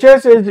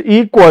hs is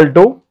equal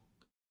to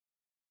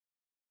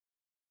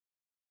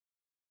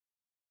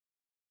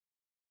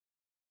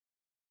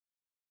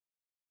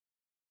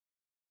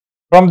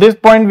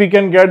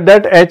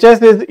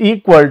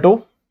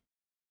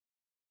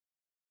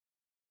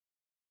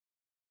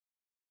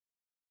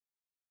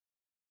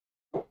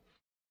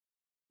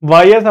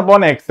ys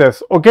upon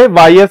xs. Okay,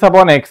 ys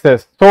upon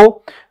xs.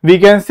 So we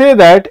can say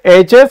that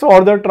hs,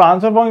 or the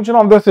transfer function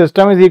of the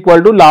system, is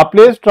equal to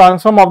Laplace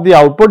transform of the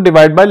output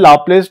divided by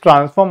Laplace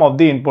transform of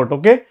the input.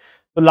 Okay,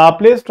 so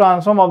Laplace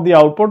transform of the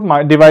output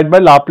divided by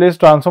Laplace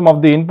transform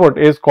of the input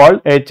is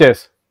called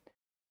hs.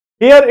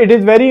 Here it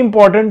is very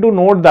important to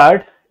note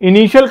that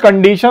initial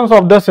conditions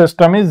of the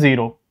system is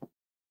 0.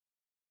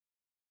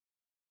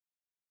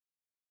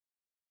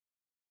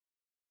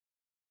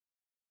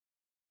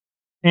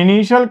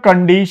 Initial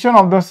condition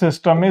of the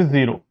system is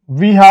 0.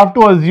 We have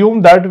to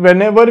assume that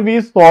whenever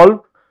we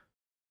solve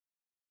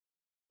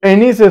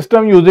any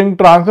system using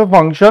transfer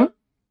function,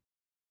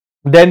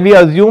 then we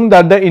assume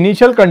that the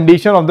initial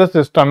condition of the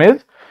system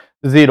is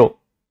 0.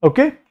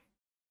 Okay.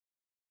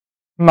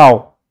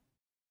 Now,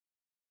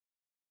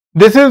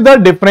 this is the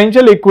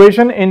differential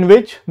equation in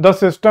which the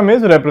system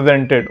is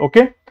represented.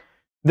 Okay.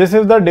 This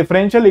is the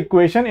differential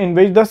equation in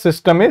which the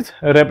system is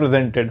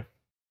represented.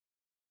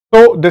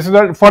 So this is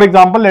a, for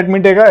example, let me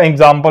take an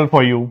example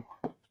for you.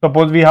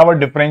 Suppose we have a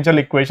differential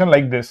equation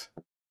like this: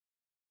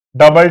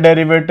 double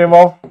derivative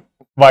of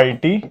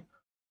yt,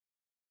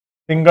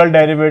 single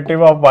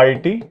derivative of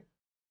yt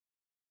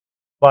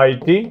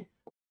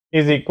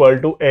is equal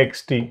to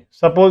xt.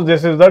 Suppose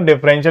this is the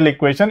differential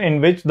equation in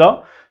which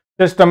the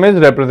system is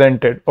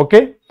represented.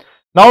 Okay.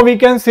 Now we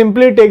can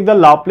simply take the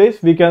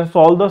Laplace. We can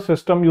solve the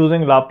system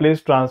using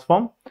Laplace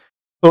transform.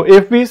 So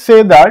if we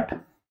say that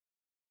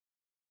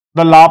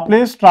the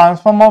Laplace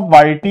transform of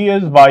yt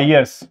is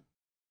ys,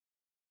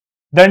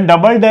 then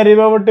double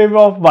derivative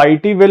of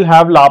yt will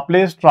have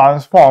Laplace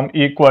transform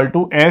equal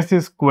to s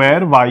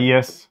square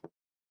ys.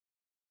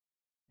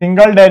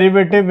 Single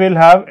derivative will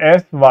have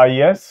s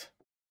ys,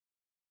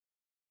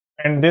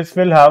 and this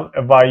will have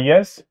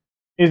ys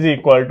is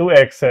equal to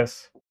xs.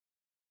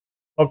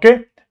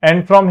 Okay,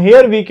 and from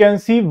here we can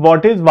see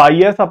what is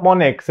ys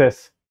upon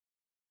xs.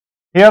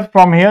 Here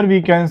from here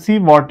we can see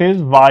what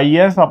is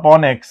ys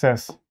upon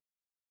xs.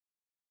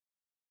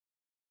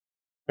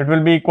 It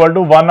will be equal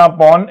to 1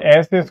 upon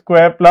s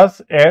square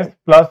plus s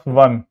plus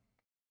 1.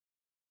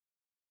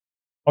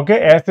 Okay,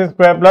 s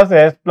square plus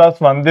s plus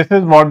 1. This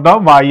is what the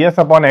ys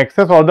upon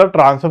xs or the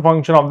transfer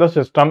function of the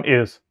system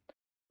is.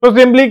 So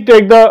simply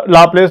take the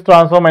Laplace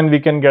transform and we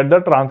can get the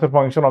transfer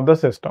function of the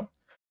system.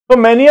 So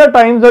many a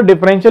times the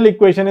differential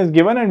equation is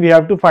given and we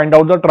have to find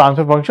out the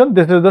transfer function.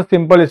 This is the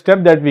simple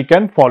step that we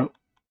can follow.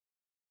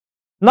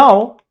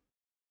 Now,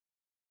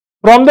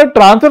 from the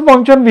transfer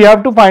function, we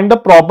have to find the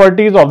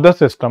properties of the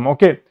system.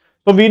 Okay.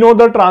 So we know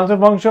the transfer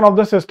function of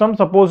the system.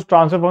 Suppose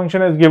transfer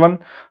function is given.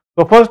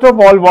 So first of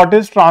all, what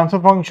is transfer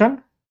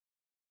function?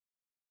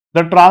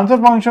 The transfer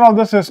function of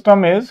the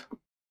system is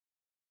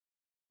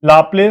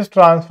Laplace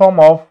transform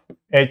of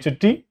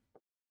ht.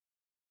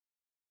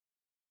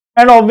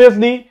 And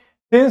obviously,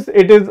 since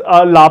it is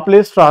a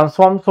Laplace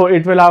transform, so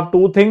it will have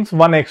two things,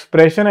 one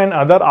expression and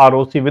other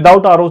ROC.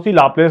 Without ROC,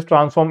 Laplace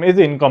transform is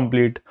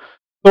incomplete.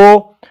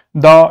 So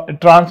the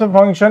transfer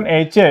function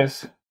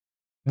Hs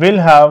will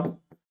have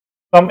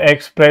some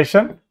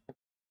expression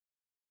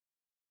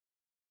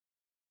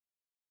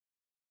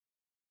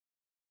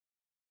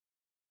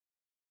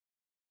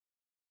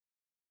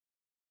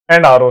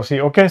and ROC.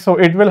 Okay, so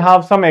it will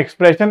have some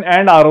expression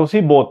and ROC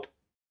both.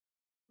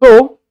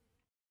 So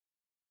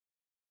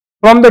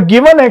from the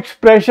given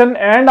expression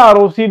and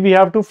ROC, we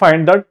have to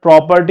find the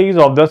properties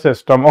of the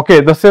system.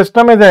 Okay, the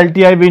system is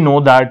LTI, we know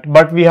that,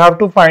 but we have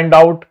to find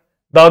out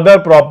the other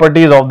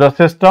properties of the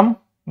system.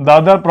 The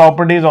other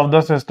properties of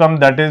the system,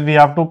 that is, we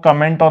have to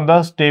comment on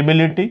the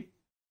stability.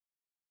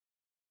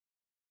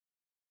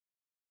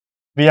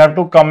 We have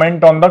to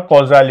comment on the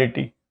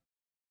causality.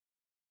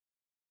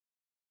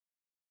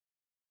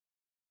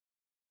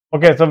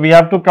 Okay, so we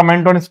have to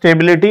comment on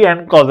stability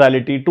and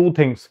causality, two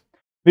things.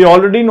 We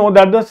already know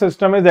that the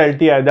system is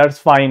LTI, that's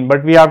fine,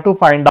 but we have to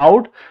find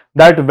out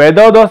that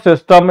whether the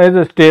system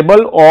is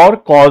stable or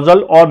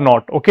causal or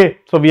not. Okay,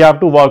 so we have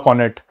to work on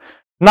it.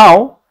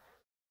 Now,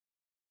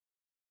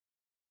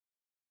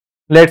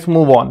 let's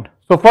move on.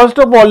 So first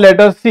of all, let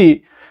us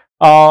see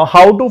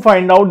how to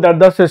find out that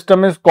the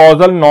system is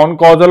causal,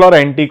 non-causal or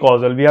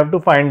anti-causal. We have to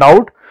find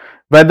out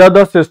whether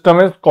the system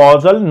is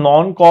causal,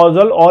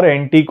 non-causal or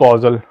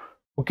anti-causal.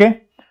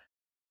 Okay,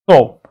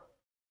 so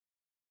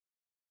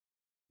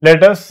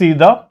let us see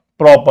the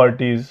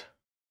properties.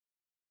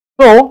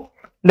 So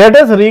let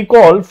us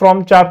recall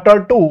from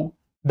chapter 2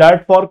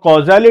 that for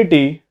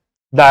causality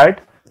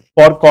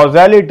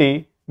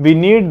we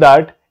need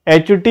that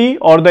ht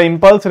or the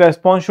impulse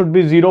response should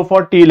be 0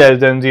 for t less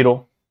than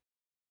 0.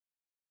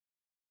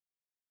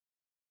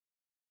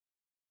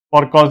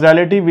 For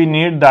causality we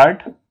need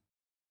that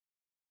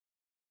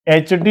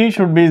ht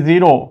should be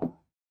 0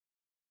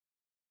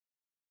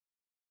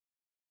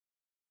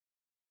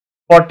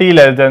 for t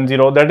less than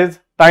 0, that is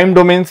time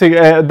domain,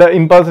 the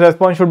impulse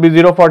response should be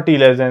 0 for t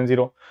less than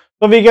 0.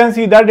 So we can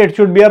see that it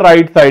should be a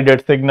right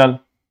sided signal.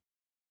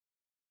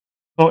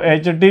 So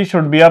ht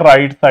should be a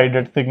right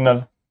sided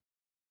signal.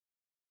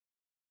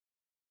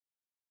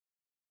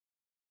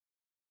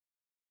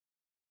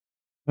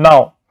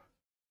 Now,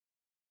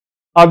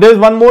 there is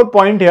one more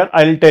point here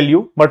I will tell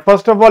you, but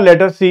first of all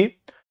let us see.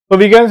 So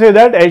we can say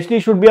that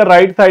ht should be a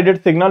right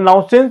sided signal.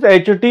 Now since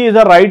ht is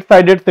a right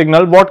sided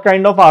signal, what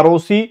kind of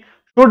ROC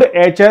should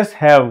hs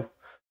have?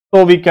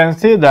 So we can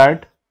say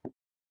that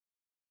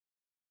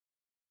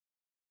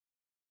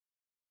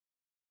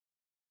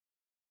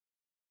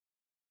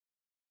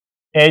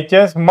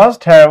hs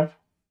must have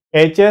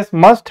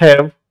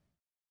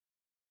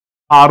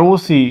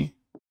ROC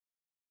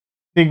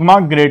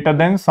sigma greater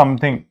than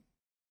something.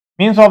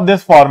 Means of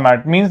this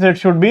format means it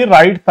should be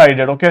right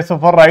sided. Okay, so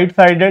for right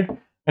sided,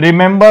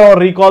 remember or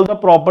recall the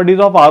properties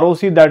of ROC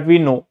that we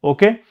know.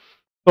 Okay,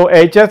 so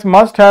hs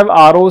must have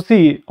ROC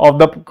of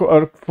the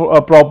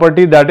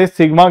property that is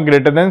sigma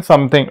greater than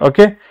something.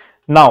 Okay,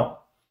 now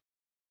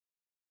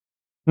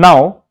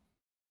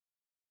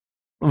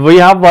we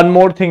have one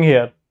more thing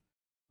here.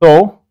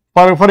 So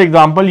for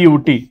example,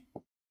 ut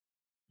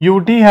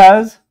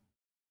has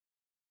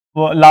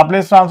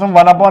Laplace transform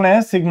 1 upon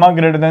s sigma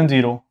greater than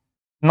 0.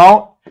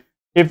 Now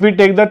if we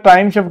take the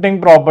time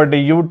shifting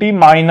property ut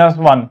minus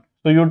 1,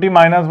 so ut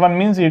minus 1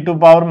 means e to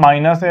power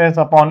minus s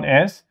upon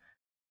s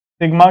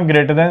sigma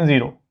greater than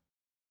 0.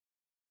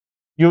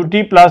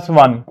 Ut plus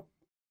 1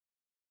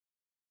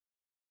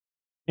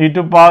 e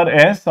to power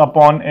s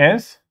upon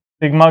s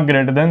sigma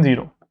greater than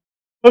 0.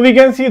 So we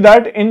can see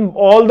that in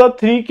all the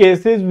three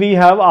cases we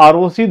have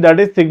ROC, that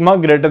is sigma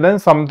greater than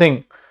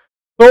something.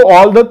 So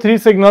all the three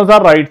signals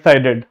are right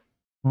sided.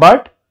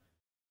 But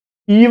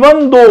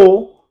even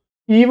though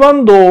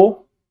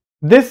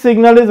this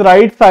signal is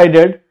right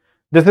sided,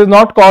 this is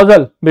not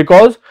causal,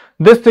 because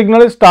this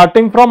signal is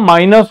starting from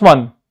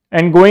 -1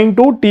 and going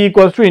to t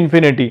equals to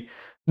infinity.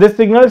 This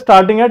signal is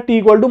starting at t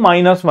equal to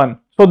 -1.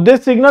 So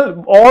this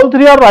signal, all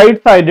three are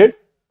right sided.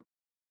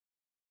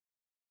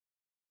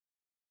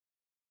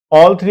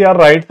 All three are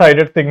right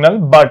sided signal,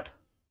 but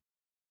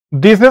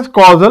this is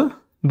causal,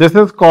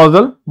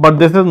 but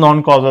this is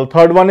non-causal.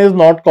 Third one is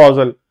not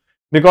causal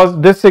because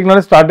this signal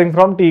is starting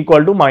from t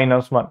equal to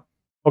 -1.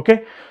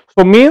 Okay.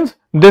 So means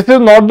this is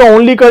not the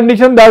only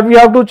condition that we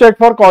have to check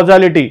for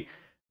causality.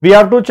 We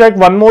have to check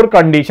one more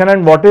condition,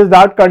 and what is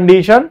that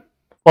condition?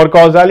 For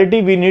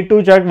causality, we need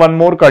to check one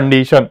more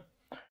condition.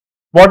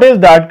 What is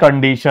that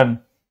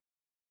condition?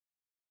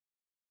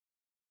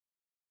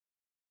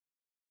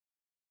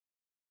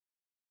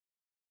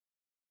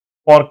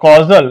 For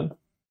causal,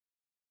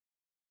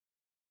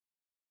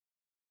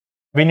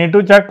 we need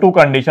to check two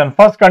conditions.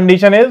 First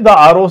condition is the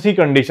ROC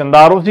condition.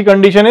 The ROC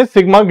condition is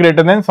sigma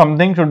greater than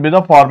something should be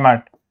the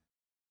format.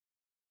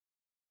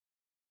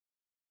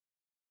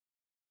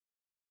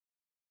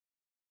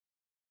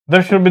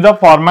 This should be the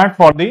format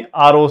for the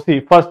ROC.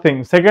 First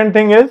thing. Second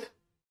thing is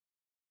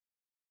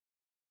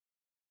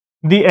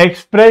the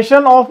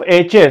expression of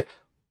HS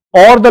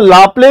or the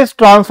Laplace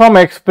transform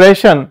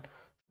expression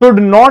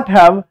should not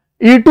have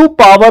e to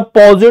power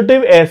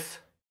positive s.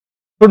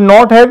 Should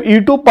not have e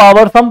to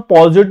power some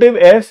positive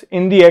s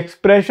in the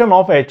expression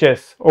of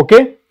HS.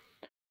 Okay.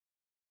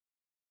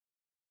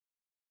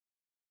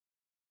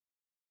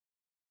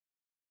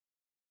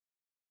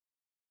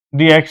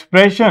 The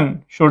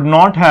expression should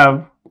not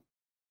have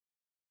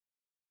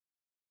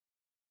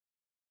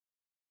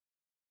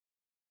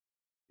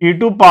e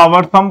to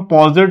power some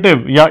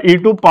positive, e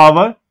to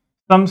power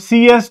some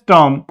cs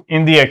term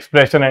in the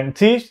expression, and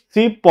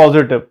c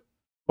positive.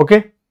 Okay,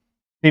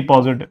 c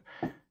positive.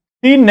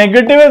 C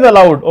negative is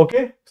allowed.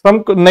 Okay,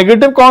 some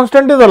negative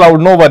constant is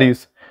allowed, no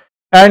worries.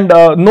 And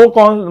no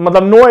term,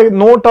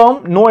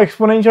 no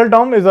exponential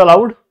term is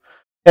allowed.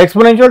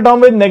 Exponential term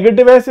with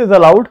negative s is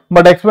allowed,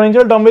 but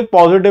exponential term with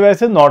positive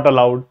s is not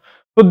allowed.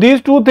 So these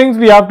two things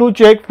we have to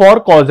check for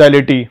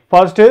causality.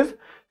 First is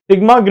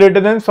sigma greater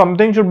than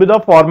something should be the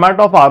format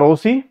of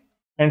ROC,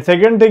 and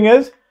second thing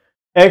is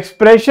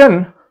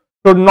expression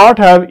should not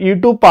have e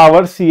to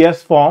power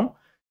cs form,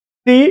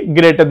 c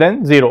greater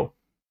than 0.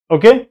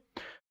 Okay,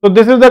 so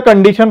this is the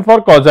condition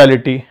for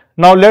causality.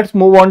 Now let's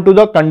move on to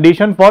the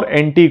condition for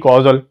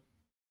anti-causal.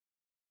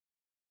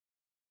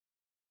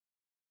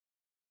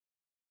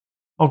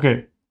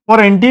 Okay, for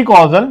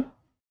anti-causal,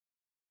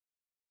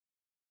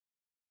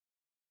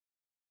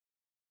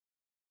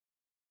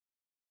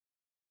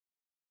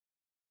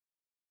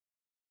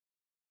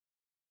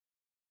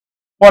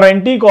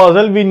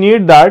 we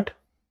need that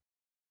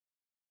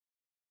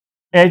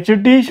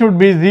HT should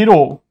be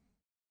 0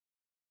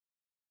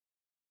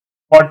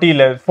 for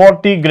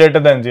t greater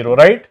than 0,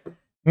 right?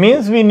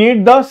 Means we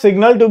need the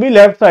signal to be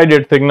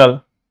left-sided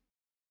signal.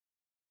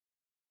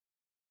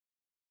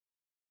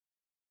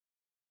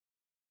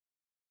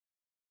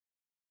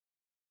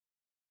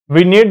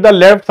 We need the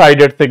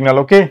left-sided signal.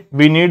 Okay,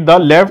 we need the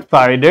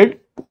left-sided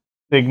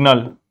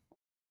signal.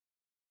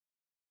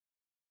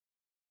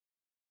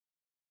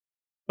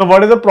 So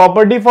what is the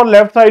property for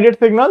left-sided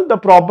signal? The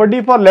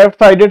property for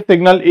left-sided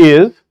signal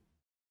is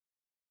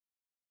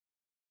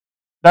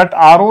that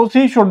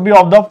ROC should be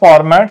of the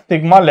format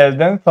sigma less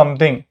than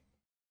something.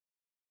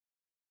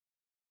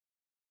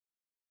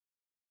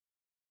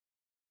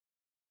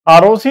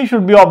 ROC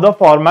should be of the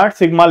format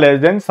sigma less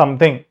than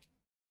something.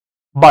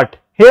 But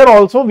here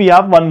also we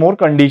have one more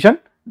condition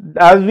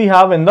as we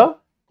have in the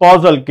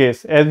causal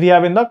case.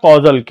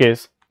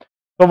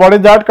 So what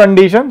is that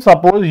condition?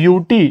 Suppose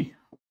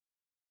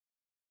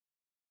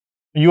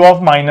u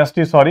of minus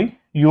t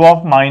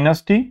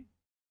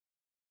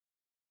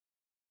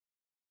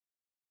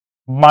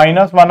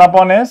minus 1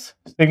 upon s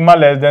sigma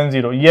less than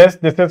 0. Yes,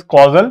 this is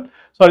causal.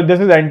 Sorry, this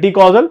is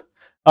anti-causal.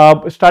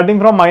 Starting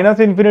from minus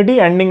infinity,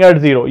 ending at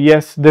 0.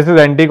 Yes, this is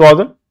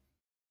anti-causal.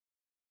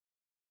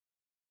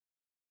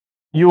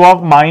 U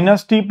of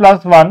minus t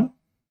plus 1.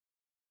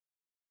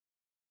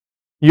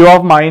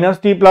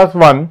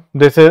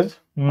 This is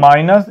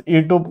minus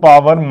e to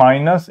power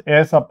minus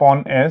s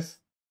upon s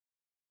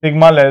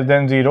sigma less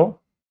than 0.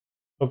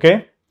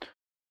 Okay.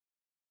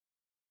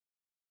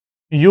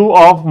 U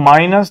of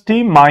minus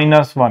t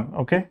minus 1.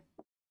 Okay.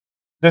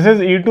 This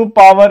is e to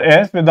power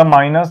s with the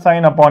minus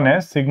sign upon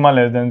s sigma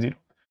less than 0.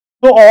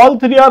 So all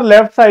three are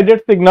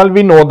left-sided signal.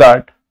 We know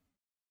that.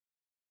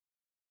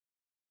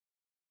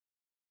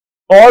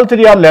 All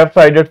three are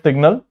left-sided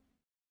signal.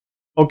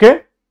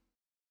 Okay.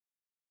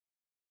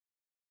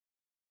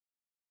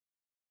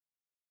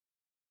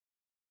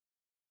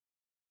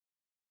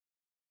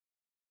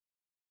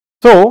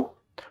 So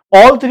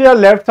all three are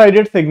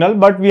left-sided signal,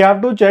 but we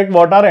have to check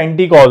what are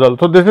anti-causal.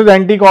 So this is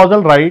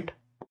anti-causal, right?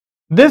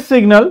 This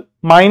signal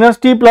minus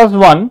t plus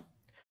 1,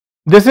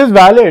 this is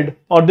valid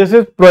or this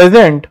is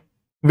present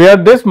where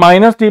this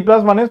minus t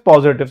plus 1 is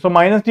positive. So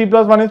minus t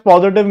plus 1 is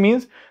positive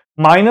means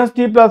minus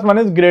t plus 1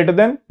 is greater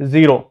than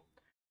 0.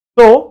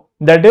 So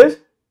that is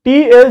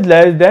t is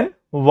less than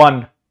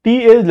 1.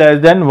 T is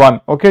less than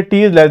 1. Okay,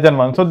 t is less than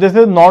 1. So this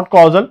is not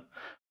causal,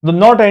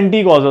 not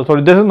anti-causal.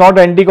 Sorry, this is not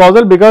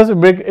anti-causal because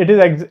it is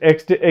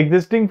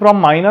existing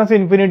from minus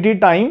infinity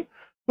time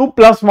to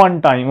plus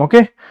 1 time.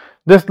 Okay,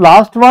 this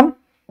last one,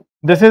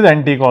 this is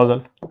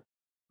anti-causal.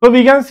 So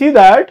we can see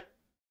that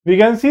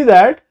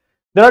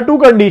there are two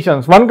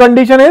conditions. One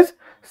condition is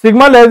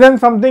sigma less than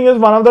something is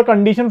one of the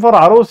condition for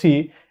ROC,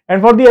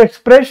 and for the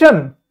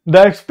expression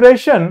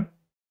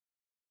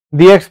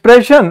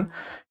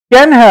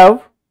can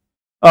have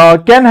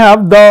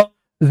the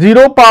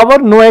 0 power,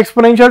 no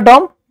exponential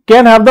term,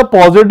 can have the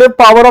positive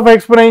power of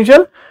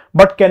exponential,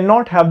 but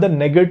cannot have the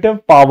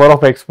negative power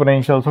of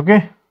exponentials.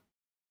 Okay.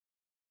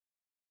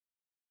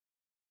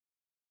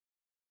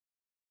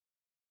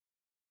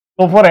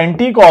 So for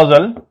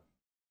anti-causal,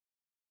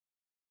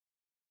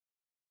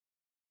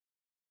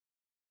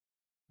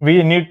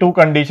 we need two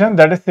conditions,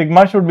 that is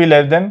sigma should be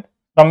less than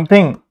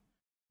something.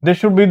 This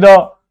should be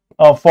the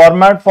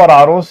format for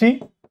ROC.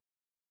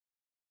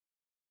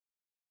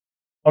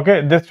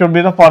 Okay, this should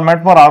be the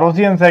format for ROC,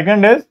 and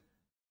second is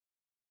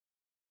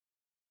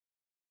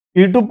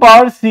e to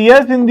power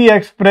cs in the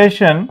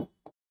expression.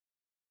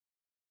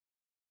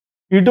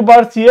 E to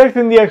power cx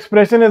in the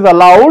expression is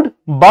allowed,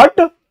 but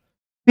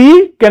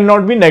c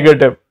cannot be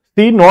negative.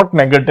 C not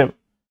negative.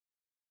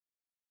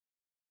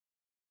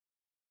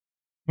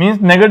 Means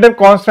negative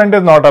constant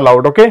is not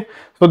allowed. Okay,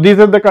 so these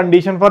are the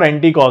condition for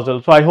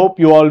anti-causal. So I hope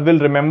you all will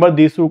remember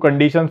these two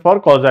conditions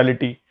for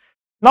causality.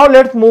 Now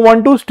let's move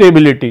on to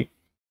stability.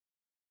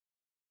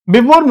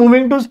 Before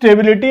moving to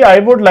stability, I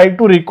would like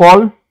to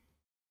recall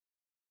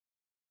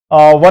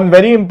one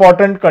very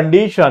important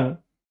condition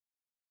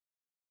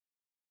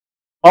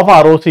of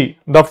ROC.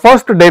 The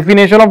first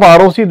definition of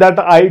ROC that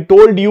I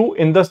told you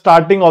in the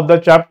starting of the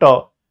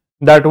chapter,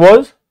 that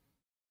was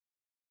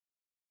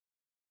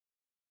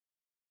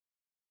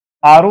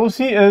ROC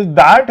is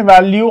that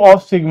value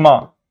of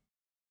sigma.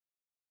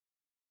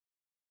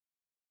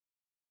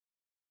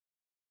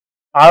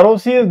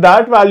 ROC is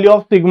that value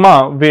of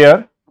sigma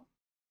where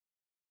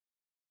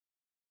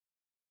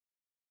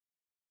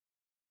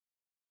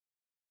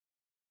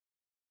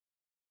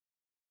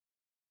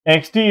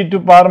xt e to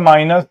power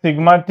minus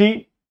sigma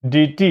t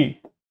dt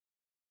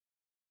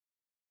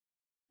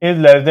is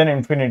less than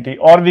infinity,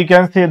 or we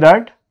can say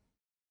that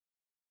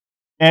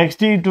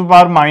xt e to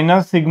power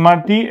minus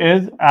sigma t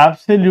is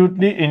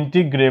absolutely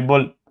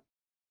integrable.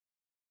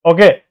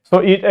 Okay, so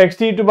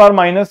xt e to power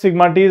minus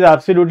sigma t is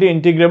absolutely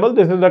integrable.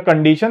 This is the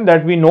condition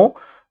that we know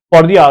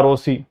for the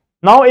ROC.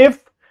 Now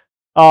if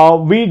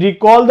we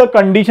recall the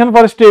condition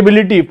for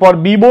stability for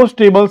Bibo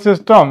stable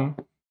system,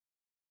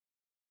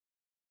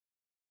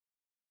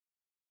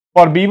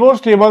 for Bibo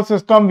stable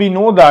system we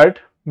know that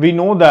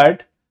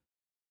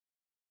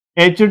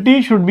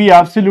ht should be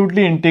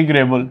absolutely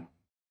integrable.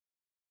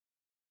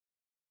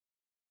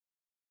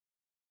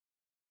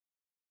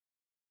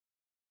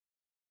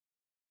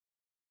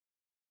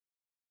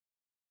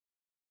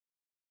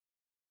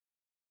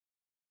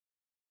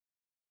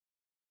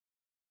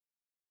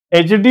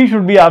 HT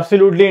should be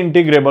absolutely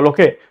integrable.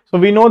 Okay, so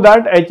we know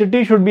that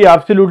HT should be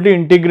absolutely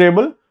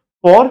integrable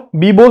for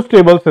Bibo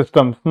stable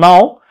systems.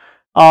 Now,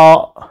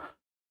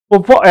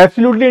 for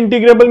absolutely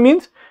integrable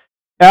means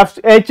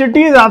HT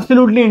is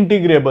absolutely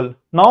integrable.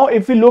 Now,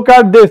 if we look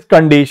at this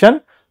condition,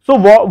 so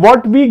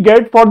what we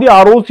get for the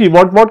ROC,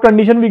 what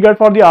condition we get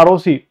for the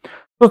ROC?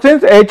 So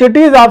since HT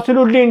is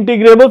absolutely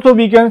integrable, so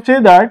we can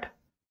say that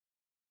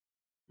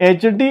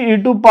HT e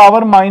to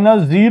power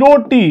minus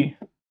 0t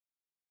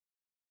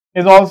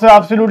is also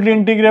absolutely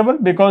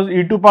integrable because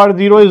e to power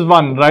 0 is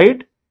 1,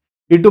 right?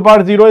 E to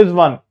power 0 is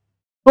 1.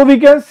 So we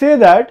can say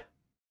that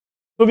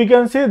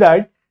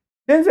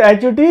since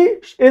HT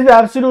is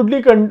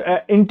absolutely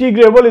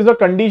integrable is a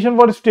condition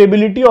for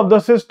stability of the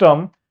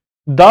system,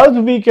 thus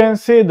we can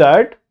say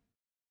that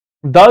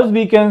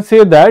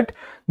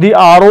the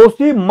ROC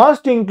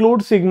must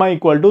include sigma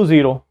equal to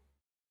 0.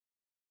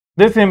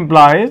 This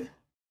implies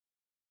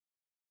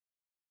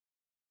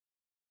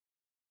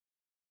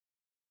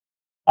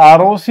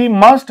ROC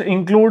must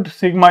include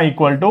sigma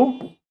equal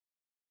to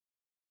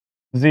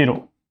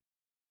 0.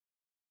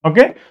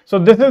 Okay, so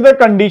this is the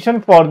condition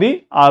for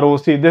the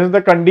ROC. This is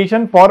the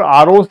condition for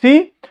ROC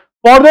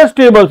for the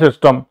stable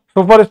system.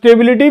 So for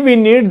stability, we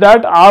need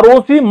that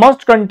ROC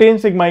must contain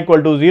sigma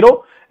equal to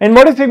 0. And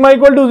what is sigma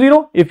equal to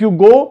 0? If you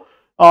go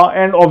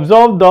and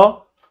observe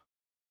the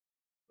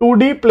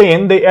 2D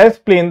plane, the S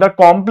plane, the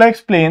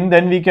complex plane,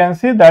 then we can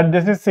see that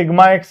this is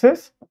sigma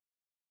axis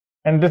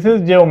and this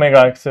is j omega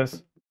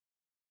axis.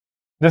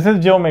 This is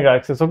j omega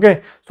axis.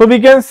 Okay, so we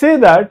can say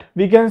that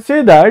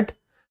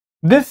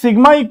this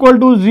sigma equal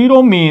to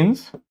 0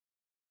 means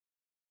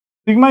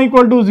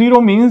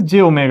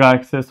j omega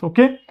axis.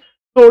 Okay,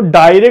 so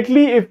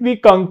directly if we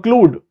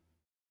conclude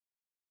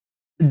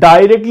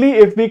directly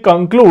if we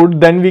conclude,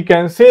 then we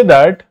can say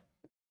that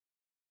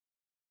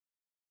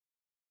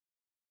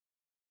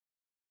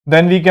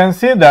the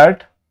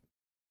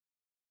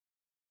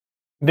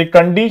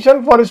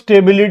condition for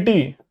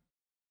stability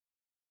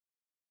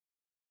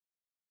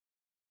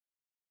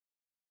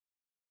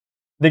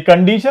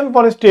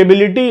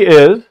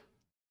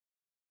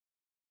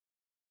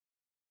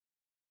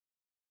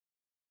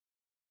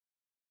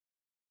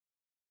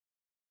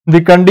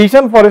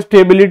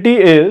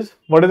is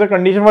what is the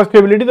condition for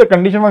stability? The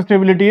condition for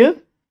stability is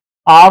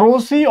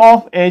ROC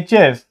of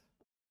HS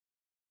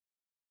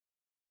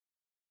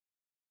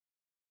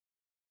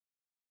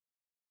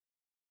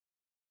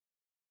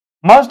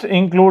must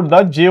include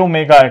the j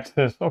omega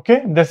axis.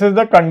 Okay, this is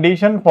the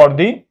condition for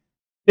the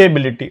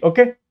stability.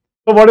 Okay,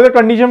 so what is the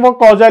condition for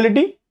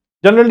causality?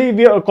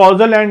 Generally,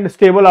 causal and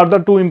stable are the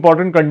two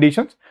important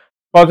conditions.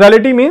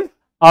 Causality means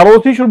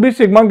ROC should be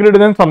sigma greater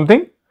than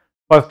something,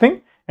 first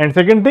thing, and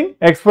second thing,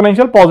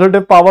 exponential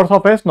positive powers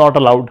of S not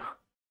allowed.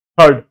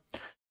 Third,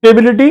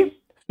 stability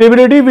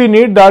we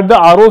need that the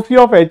ROC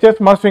of HS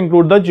must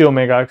include the j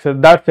omega axis.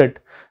 That's it.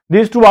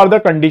 These two are the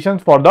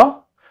conditions for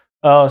the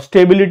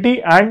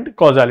stability and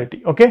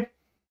causality. Okay,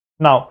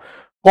 now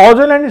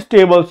causal and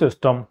stable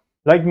system,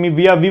 like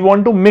we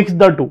want to mix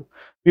the two.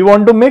 We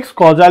want to mix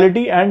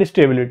causality and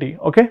stability.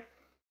 Okay,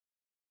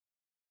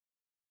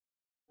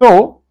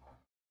 so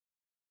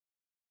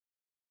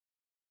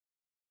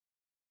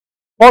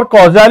for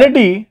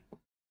causality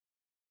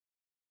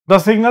the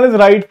signal is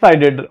right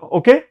sided.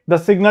 Okay, the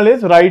signal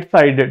is right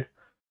sided,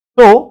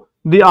 so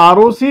the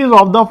ROC is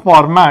of the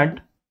format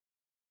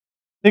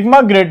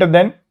sigma greater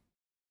than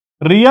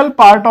real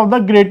part of the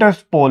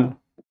greatest pole.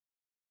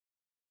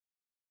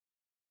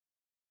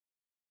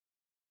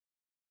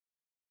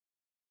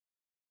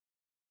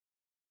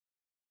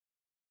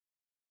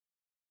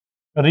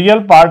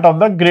 Real part of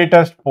the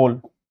greatest pole.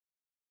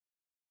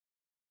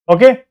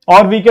 Okay,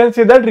 or we can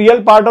say that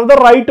real part of the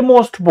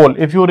rightmost pole,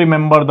 if you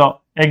remember the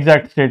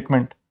exact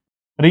statement.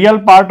 Real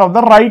part of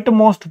the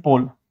rightmost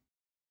pole.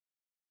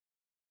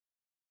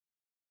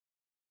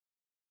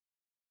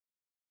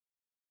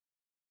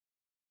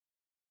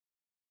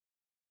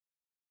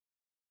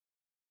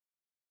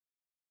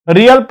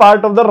 Real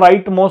part of the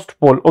rightmost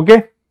pole.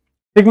 Okay,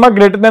 sigma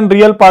greater than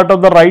real part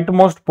of the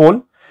rightmost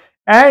pole.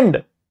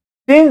 And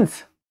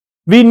since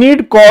we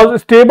need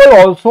stable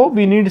also,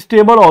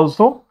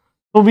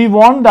 so we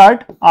want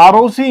that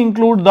ROC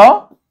include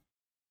the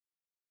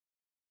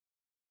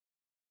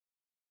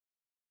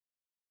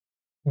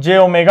j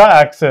omega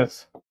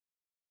axis.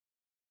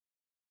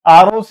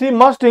 ROC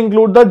must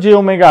include the j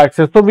omega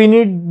axis. So we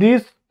need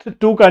these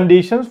two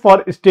conditions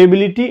for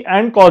stability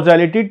and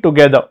causality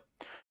together.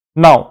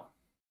 Now,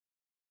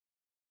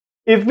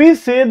 if we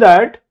say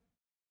that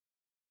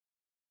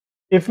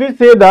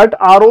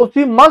ROC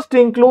must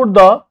include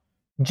the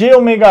j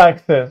omega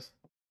axis,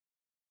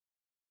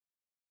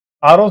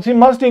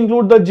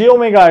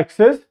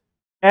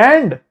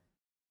 and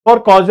for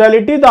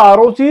causality the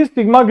ROC is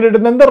sigma greater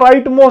than the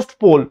rightmost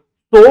pole.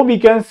 So we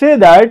can say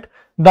that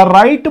the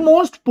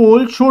rightmost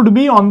pole should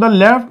be on the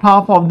left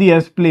half of the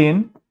S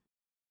plane.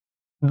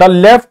 The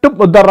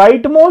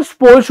rightmost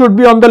pole should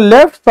be on the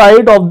left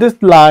side of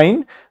this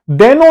line.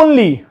 Then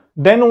only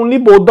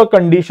both the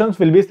conditions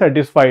will be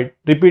satisfied.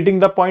 Repeating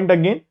the point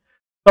again.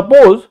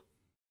 Suppose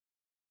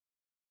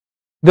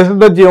this is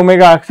the j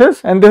omega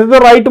axis and this is the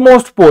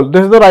rightmost pole.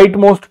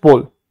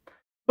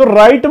 So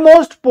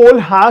rightmost pole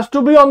has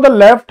to be on the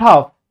left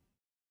half.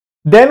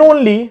 Then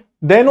only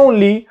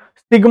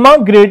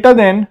sigma greater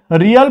than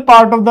real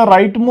part of the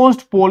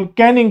rightmost pole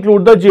can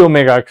include the j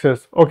omega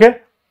axis.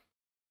 Okay.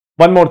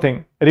 One more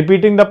thing,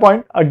 repeating the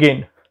point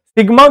again.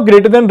 Sigma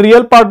greater than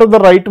real part of the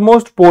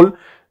rightmost pole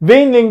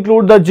will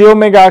include the j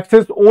omega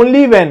axis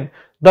only when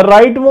the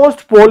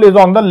rightmost pole is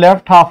on the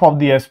left half of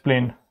the S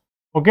plane.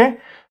 Okay.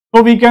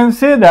 So we can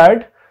say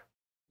that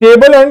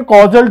stable and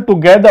causal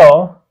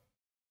together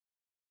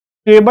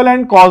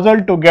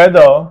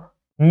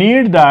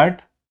need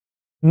that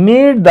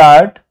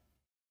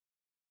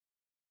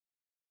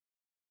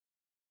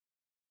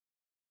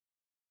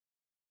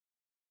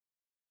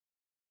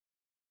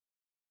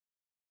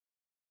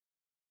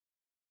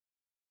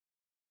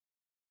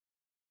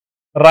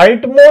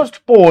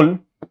rightmost pole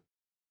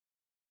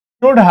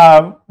should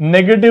have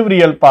negative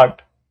real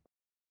part.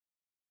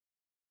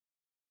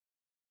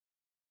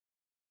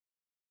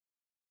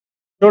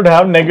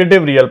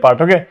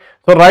 Okay,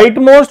 so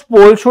rightmost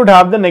pole should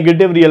have the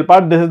negative real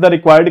part. This is the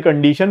required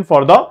condition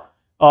for the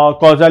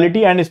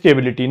causality and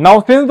stability.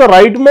 Now, since the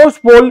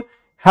rightmost pole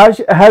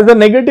has a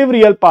negative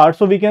real part,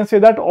 so we can say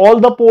that all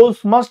the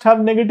poles must have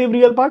negative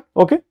real part.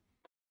 Okay,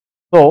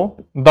 so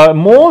the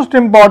most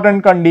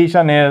important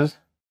condition is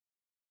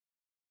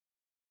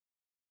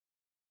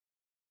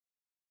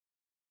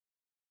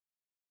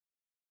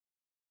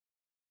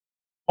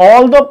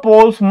all the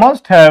poles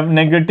must have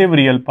negative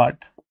real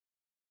part.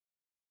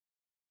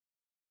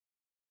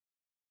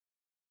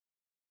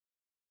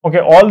 Okay,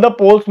 all the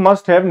poles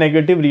must have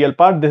negative real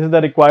part. This is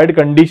the required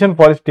condition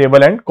for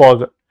stable and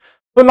causal.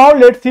 So now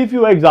let's see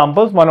few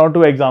examples, one or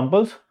two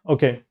examples.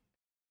 Okay.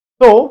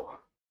 So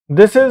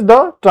this is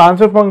the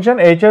transfer function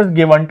h is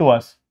given to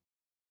us.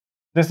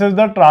 This is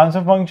the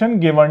transfer function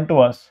given to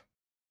us.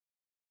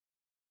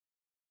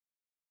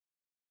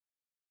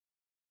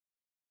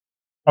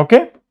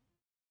 Okay.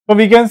 So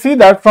we can see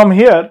that from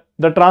here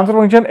the transfer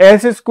function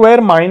s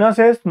square minus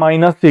s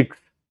minus 6.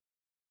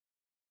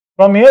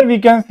 From here we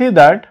can see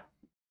that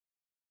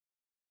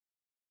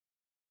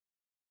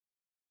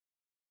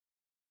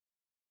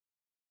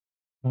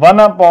 1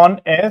 upon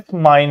s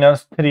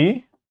minus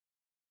 3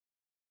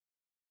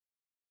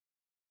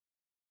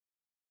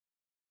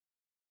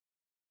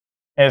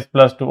 s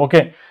plus 2.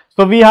 Okay.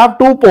 So we have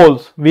two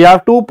poles. We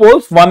have two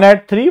poles, one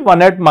at 3,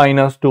 one at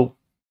minus 2.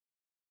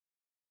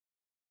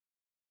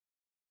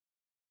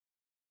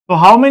 So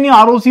how many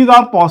ROCs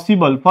are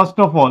possible? First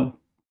of all,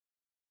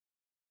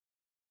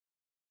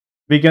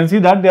 we can see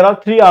that there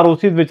are 3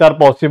 ROCs which are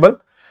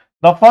possible.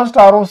 The first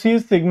ROC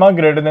is sigma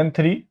greater than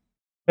 3.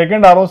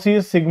 Second ROC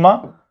is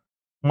sigma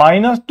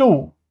minus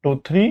 2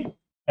 to 3.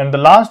 And the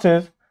last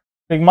is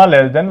sigma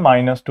less than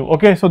minus 2.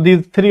 Okay, so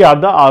these 3 are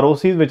the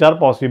ROCs which are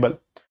possible.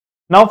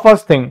 Now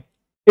first thing,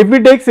 if we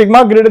take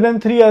sigma greater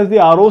than 3 as the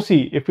ROC,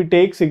 if we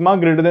take sigma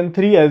greater than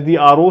 3 as the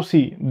ROC,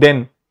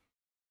 then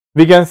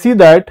we can see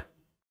that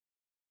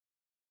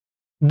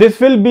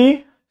this will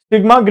be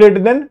sigma greater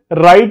than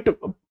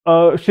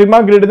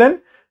sigma greater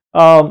than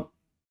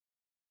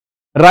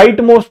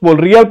rightmost pole,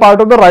 real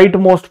part of the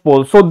rightmost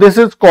pole. So this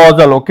is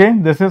causal. Okay,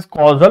 this is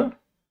causal.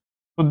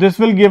 So this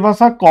will give us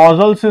a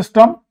causal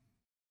system,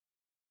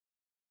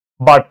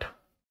 but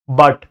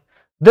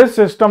this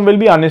system will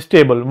be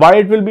unstable. Why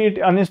it will be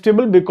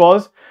unstable?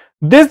 Because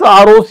this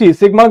ROC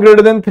sigma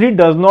greater than 3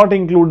 does not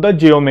include the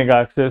j omega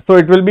axis. So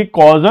it will be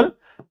causal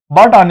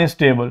but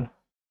unstable.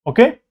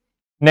 Okay.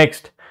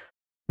 Next,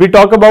 we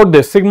talk about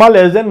this sigma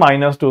less than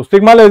minus 2.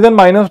 Sigma less than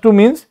minus 2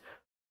 means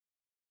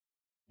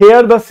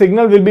here the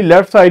signal will be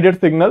left sided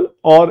signal,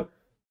 or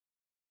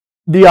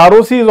the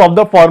ROC is of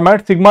the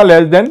format sigma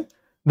less than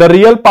the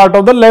real part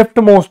of the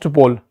leftmost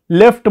pole.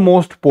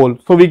 Leftmost pole.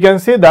 So we can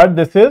say that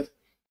this is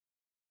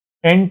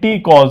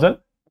anti-causal,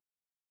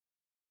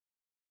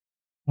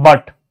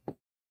 but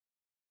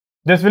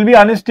this will be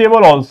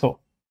unstable also.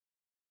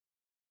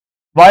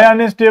 Why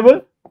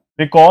unstable?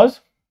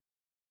 Because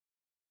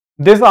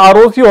this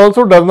ROC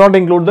also does not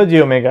include the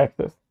j omega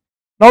axis.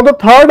 Now the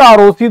third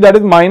ROC, that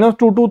is minus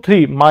 2 to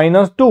 3,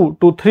 minus 2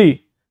 to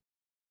 3.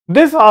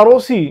 This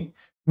ROC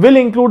will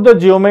include the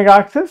j omega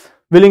axis,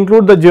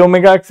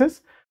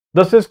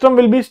 The system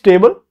will be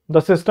stable,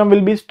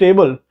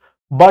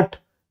 but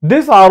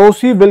this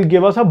ROC will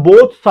give us a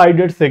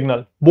both-sided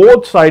signal,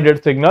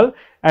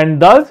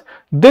 and thus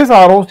this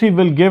ROC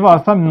will give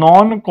us a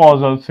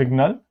non-causal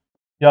signal,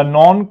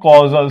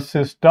 non-causal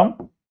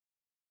system,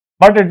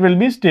 but it will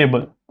be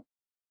stable.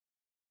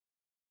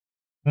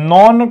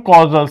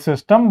 Non-causal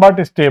system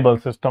but stable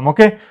system.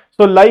 Okay,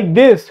 so like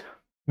this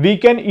we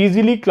can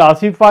easily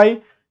classify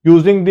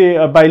using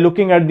the by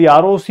looking at the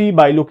ROC,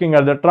 by looking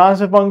at the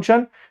transfer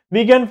function,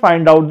 we can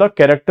find out the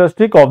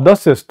characteristic of the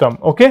system.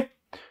 Okay,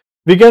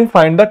 we can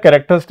find the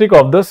characteristic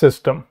of the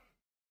system.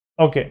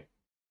 Okay,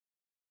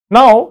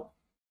 now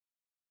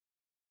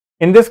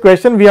in this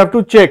question we have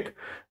to check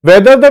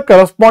whether the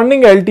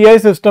corresponding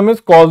LTI system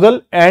is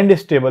causal and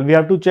stable. We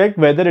have to check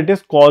whether it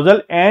is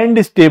causal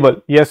and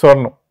stable, yes or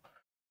no.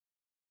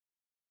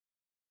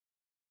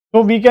 So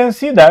we can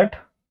see that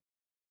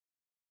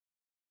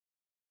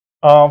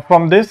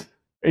from this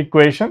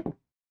equation,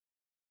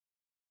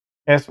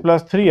 s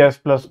plus 3, s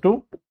plus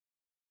 2,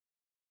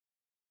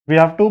 we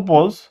have two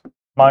poles,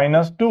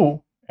 minus 2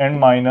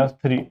 and minus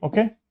 3.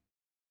 Okay,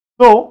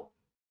 so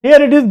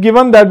here it is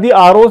given that the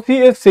ROC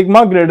is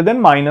sigma greater than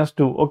minus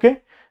 2.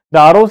 Okay, the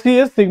ROC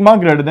is sigma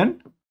greater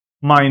than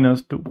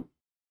minus 2.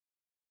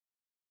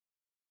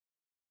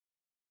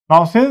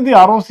 Now since the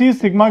ROC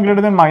is sigma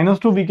greater than minus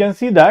 2, we can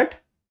see that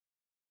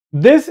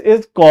this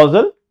is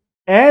causal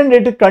and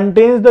it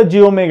contains the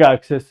j omega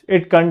axis.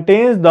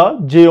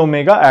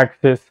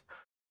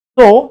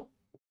 So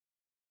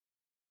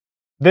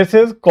this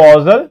is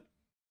causal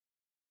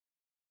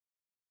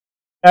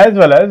as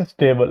well as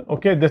stable.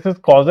 Okay, this is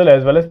causal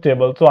as well as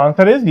stable. So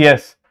answer is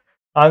yes.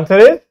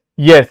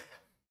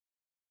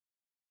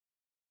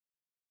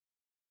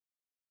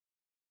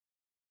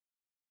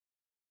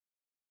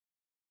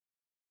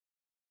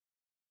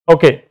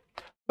 Okay,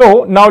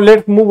 so now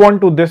let's move on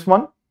to this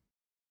one.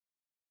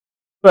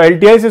 So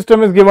LTI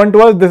system is given to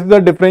us. This is the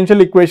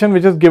differential equation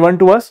which is given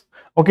to us.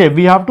 Okay,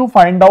 we have to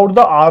find out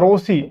the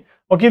ROC.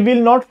 Okay, we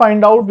will not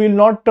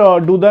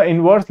do the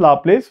inverse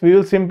Laplace. We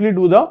will simply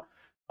do the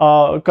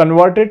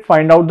convert it,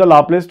 find out the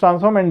Laplace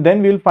transform, and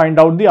then we will find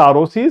out the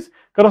ROCs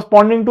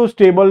corresponding to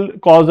stable,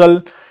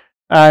 causal,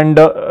 and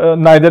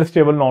neither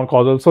stable nor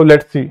causal. So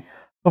let's see.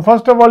 So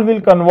first of all, we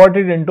will convert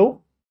it into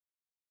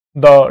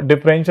the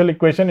differential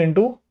equation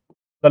into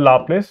the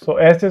Laplace. So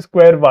s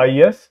square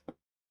ys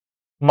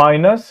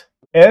minus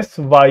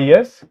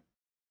sys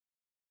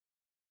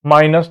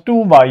minus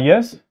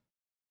 2ys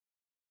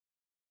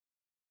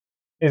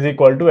is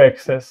equal to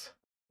xs.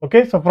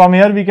 Okay, so from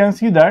here we can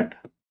see that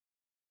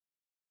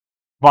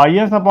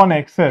ys upon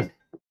xs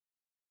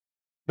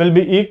will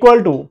be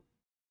equal to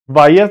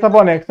ys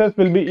upon xs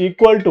will be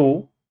equal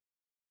to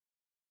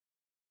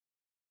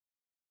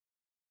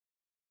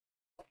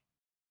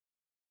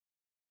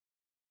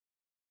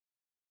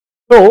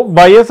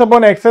ys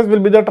upon xs will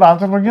be the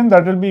transfer function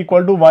that will be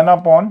equal to 1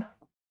 upon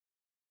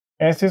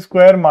s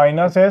square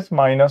minus s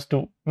minus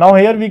 2. Now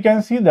here we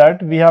can see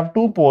that we have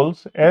two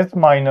poles s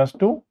minus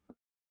 2,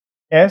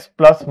 s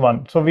plus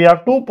 1. So we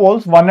have two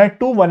poles, one at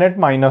 2, one at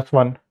minus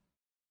 1.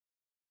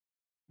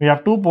 We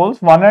have two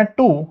poles, one at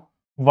 2,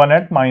 one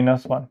at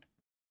minus 1.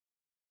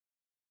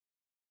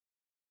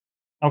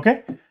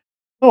 Okay.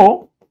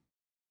 So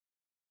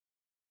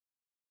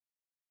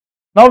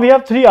now we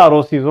have three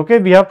ROCs. Okay.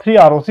 We have three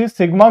ROCs,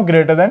 sigma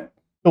greater than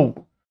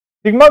 2.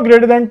 Sigma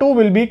greater than 2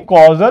 will be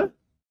causal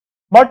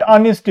but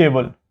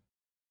unstable.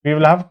 We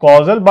will have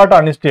causal but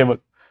unstable.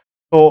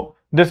 So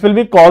this will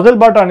be causal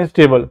but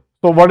unstable.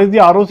 So what is the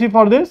ROC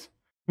for this?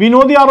 We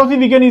know the ROC,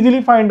 we can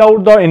easily find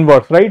out the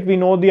inverse, right? We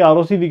know the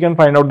ROC, we can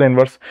find out the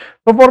inverse.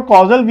 So for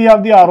causal, we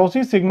have the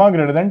ROC sigma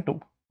greater than 2.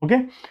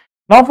 Okay.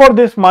 Now for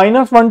this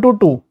minus 1 to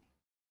 2,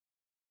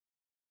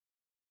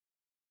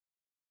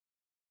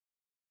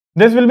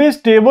 this will be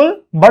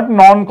stable but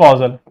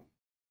non-causal.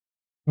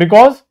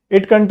 Because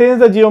it contains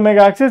the j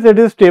omega axis, it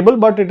is stable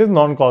but it is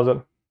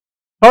non-causal.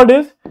 Third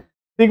is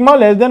sigma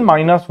less than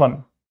minus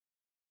 1.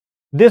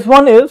 This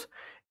one is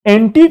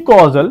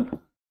anti-causal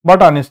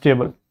but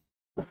unstable.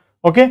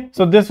 Okay,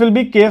 so this will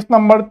be case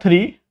number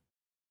 3.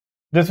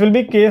 This will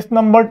be case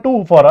number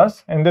 2 for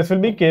us, and this will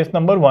be case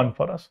number 1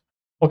 for us.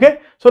 Okay,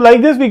 so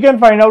like this we can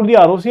find out the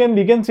ROC and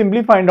we can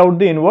simply find out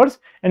the inverse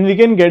and we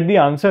can get the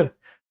answer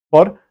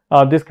for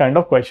this kind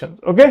of questions.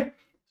 Okay,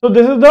 so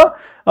this is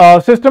the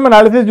system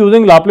analysis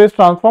using Laplace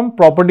transform,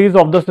 properties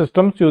of the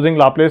systems using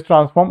Laplace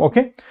transform.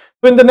 Okay,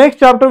 so in the next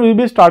chapter we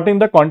will be starting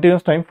the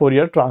continuous time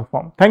Fourier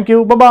transform. Thank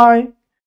you. Bye bye.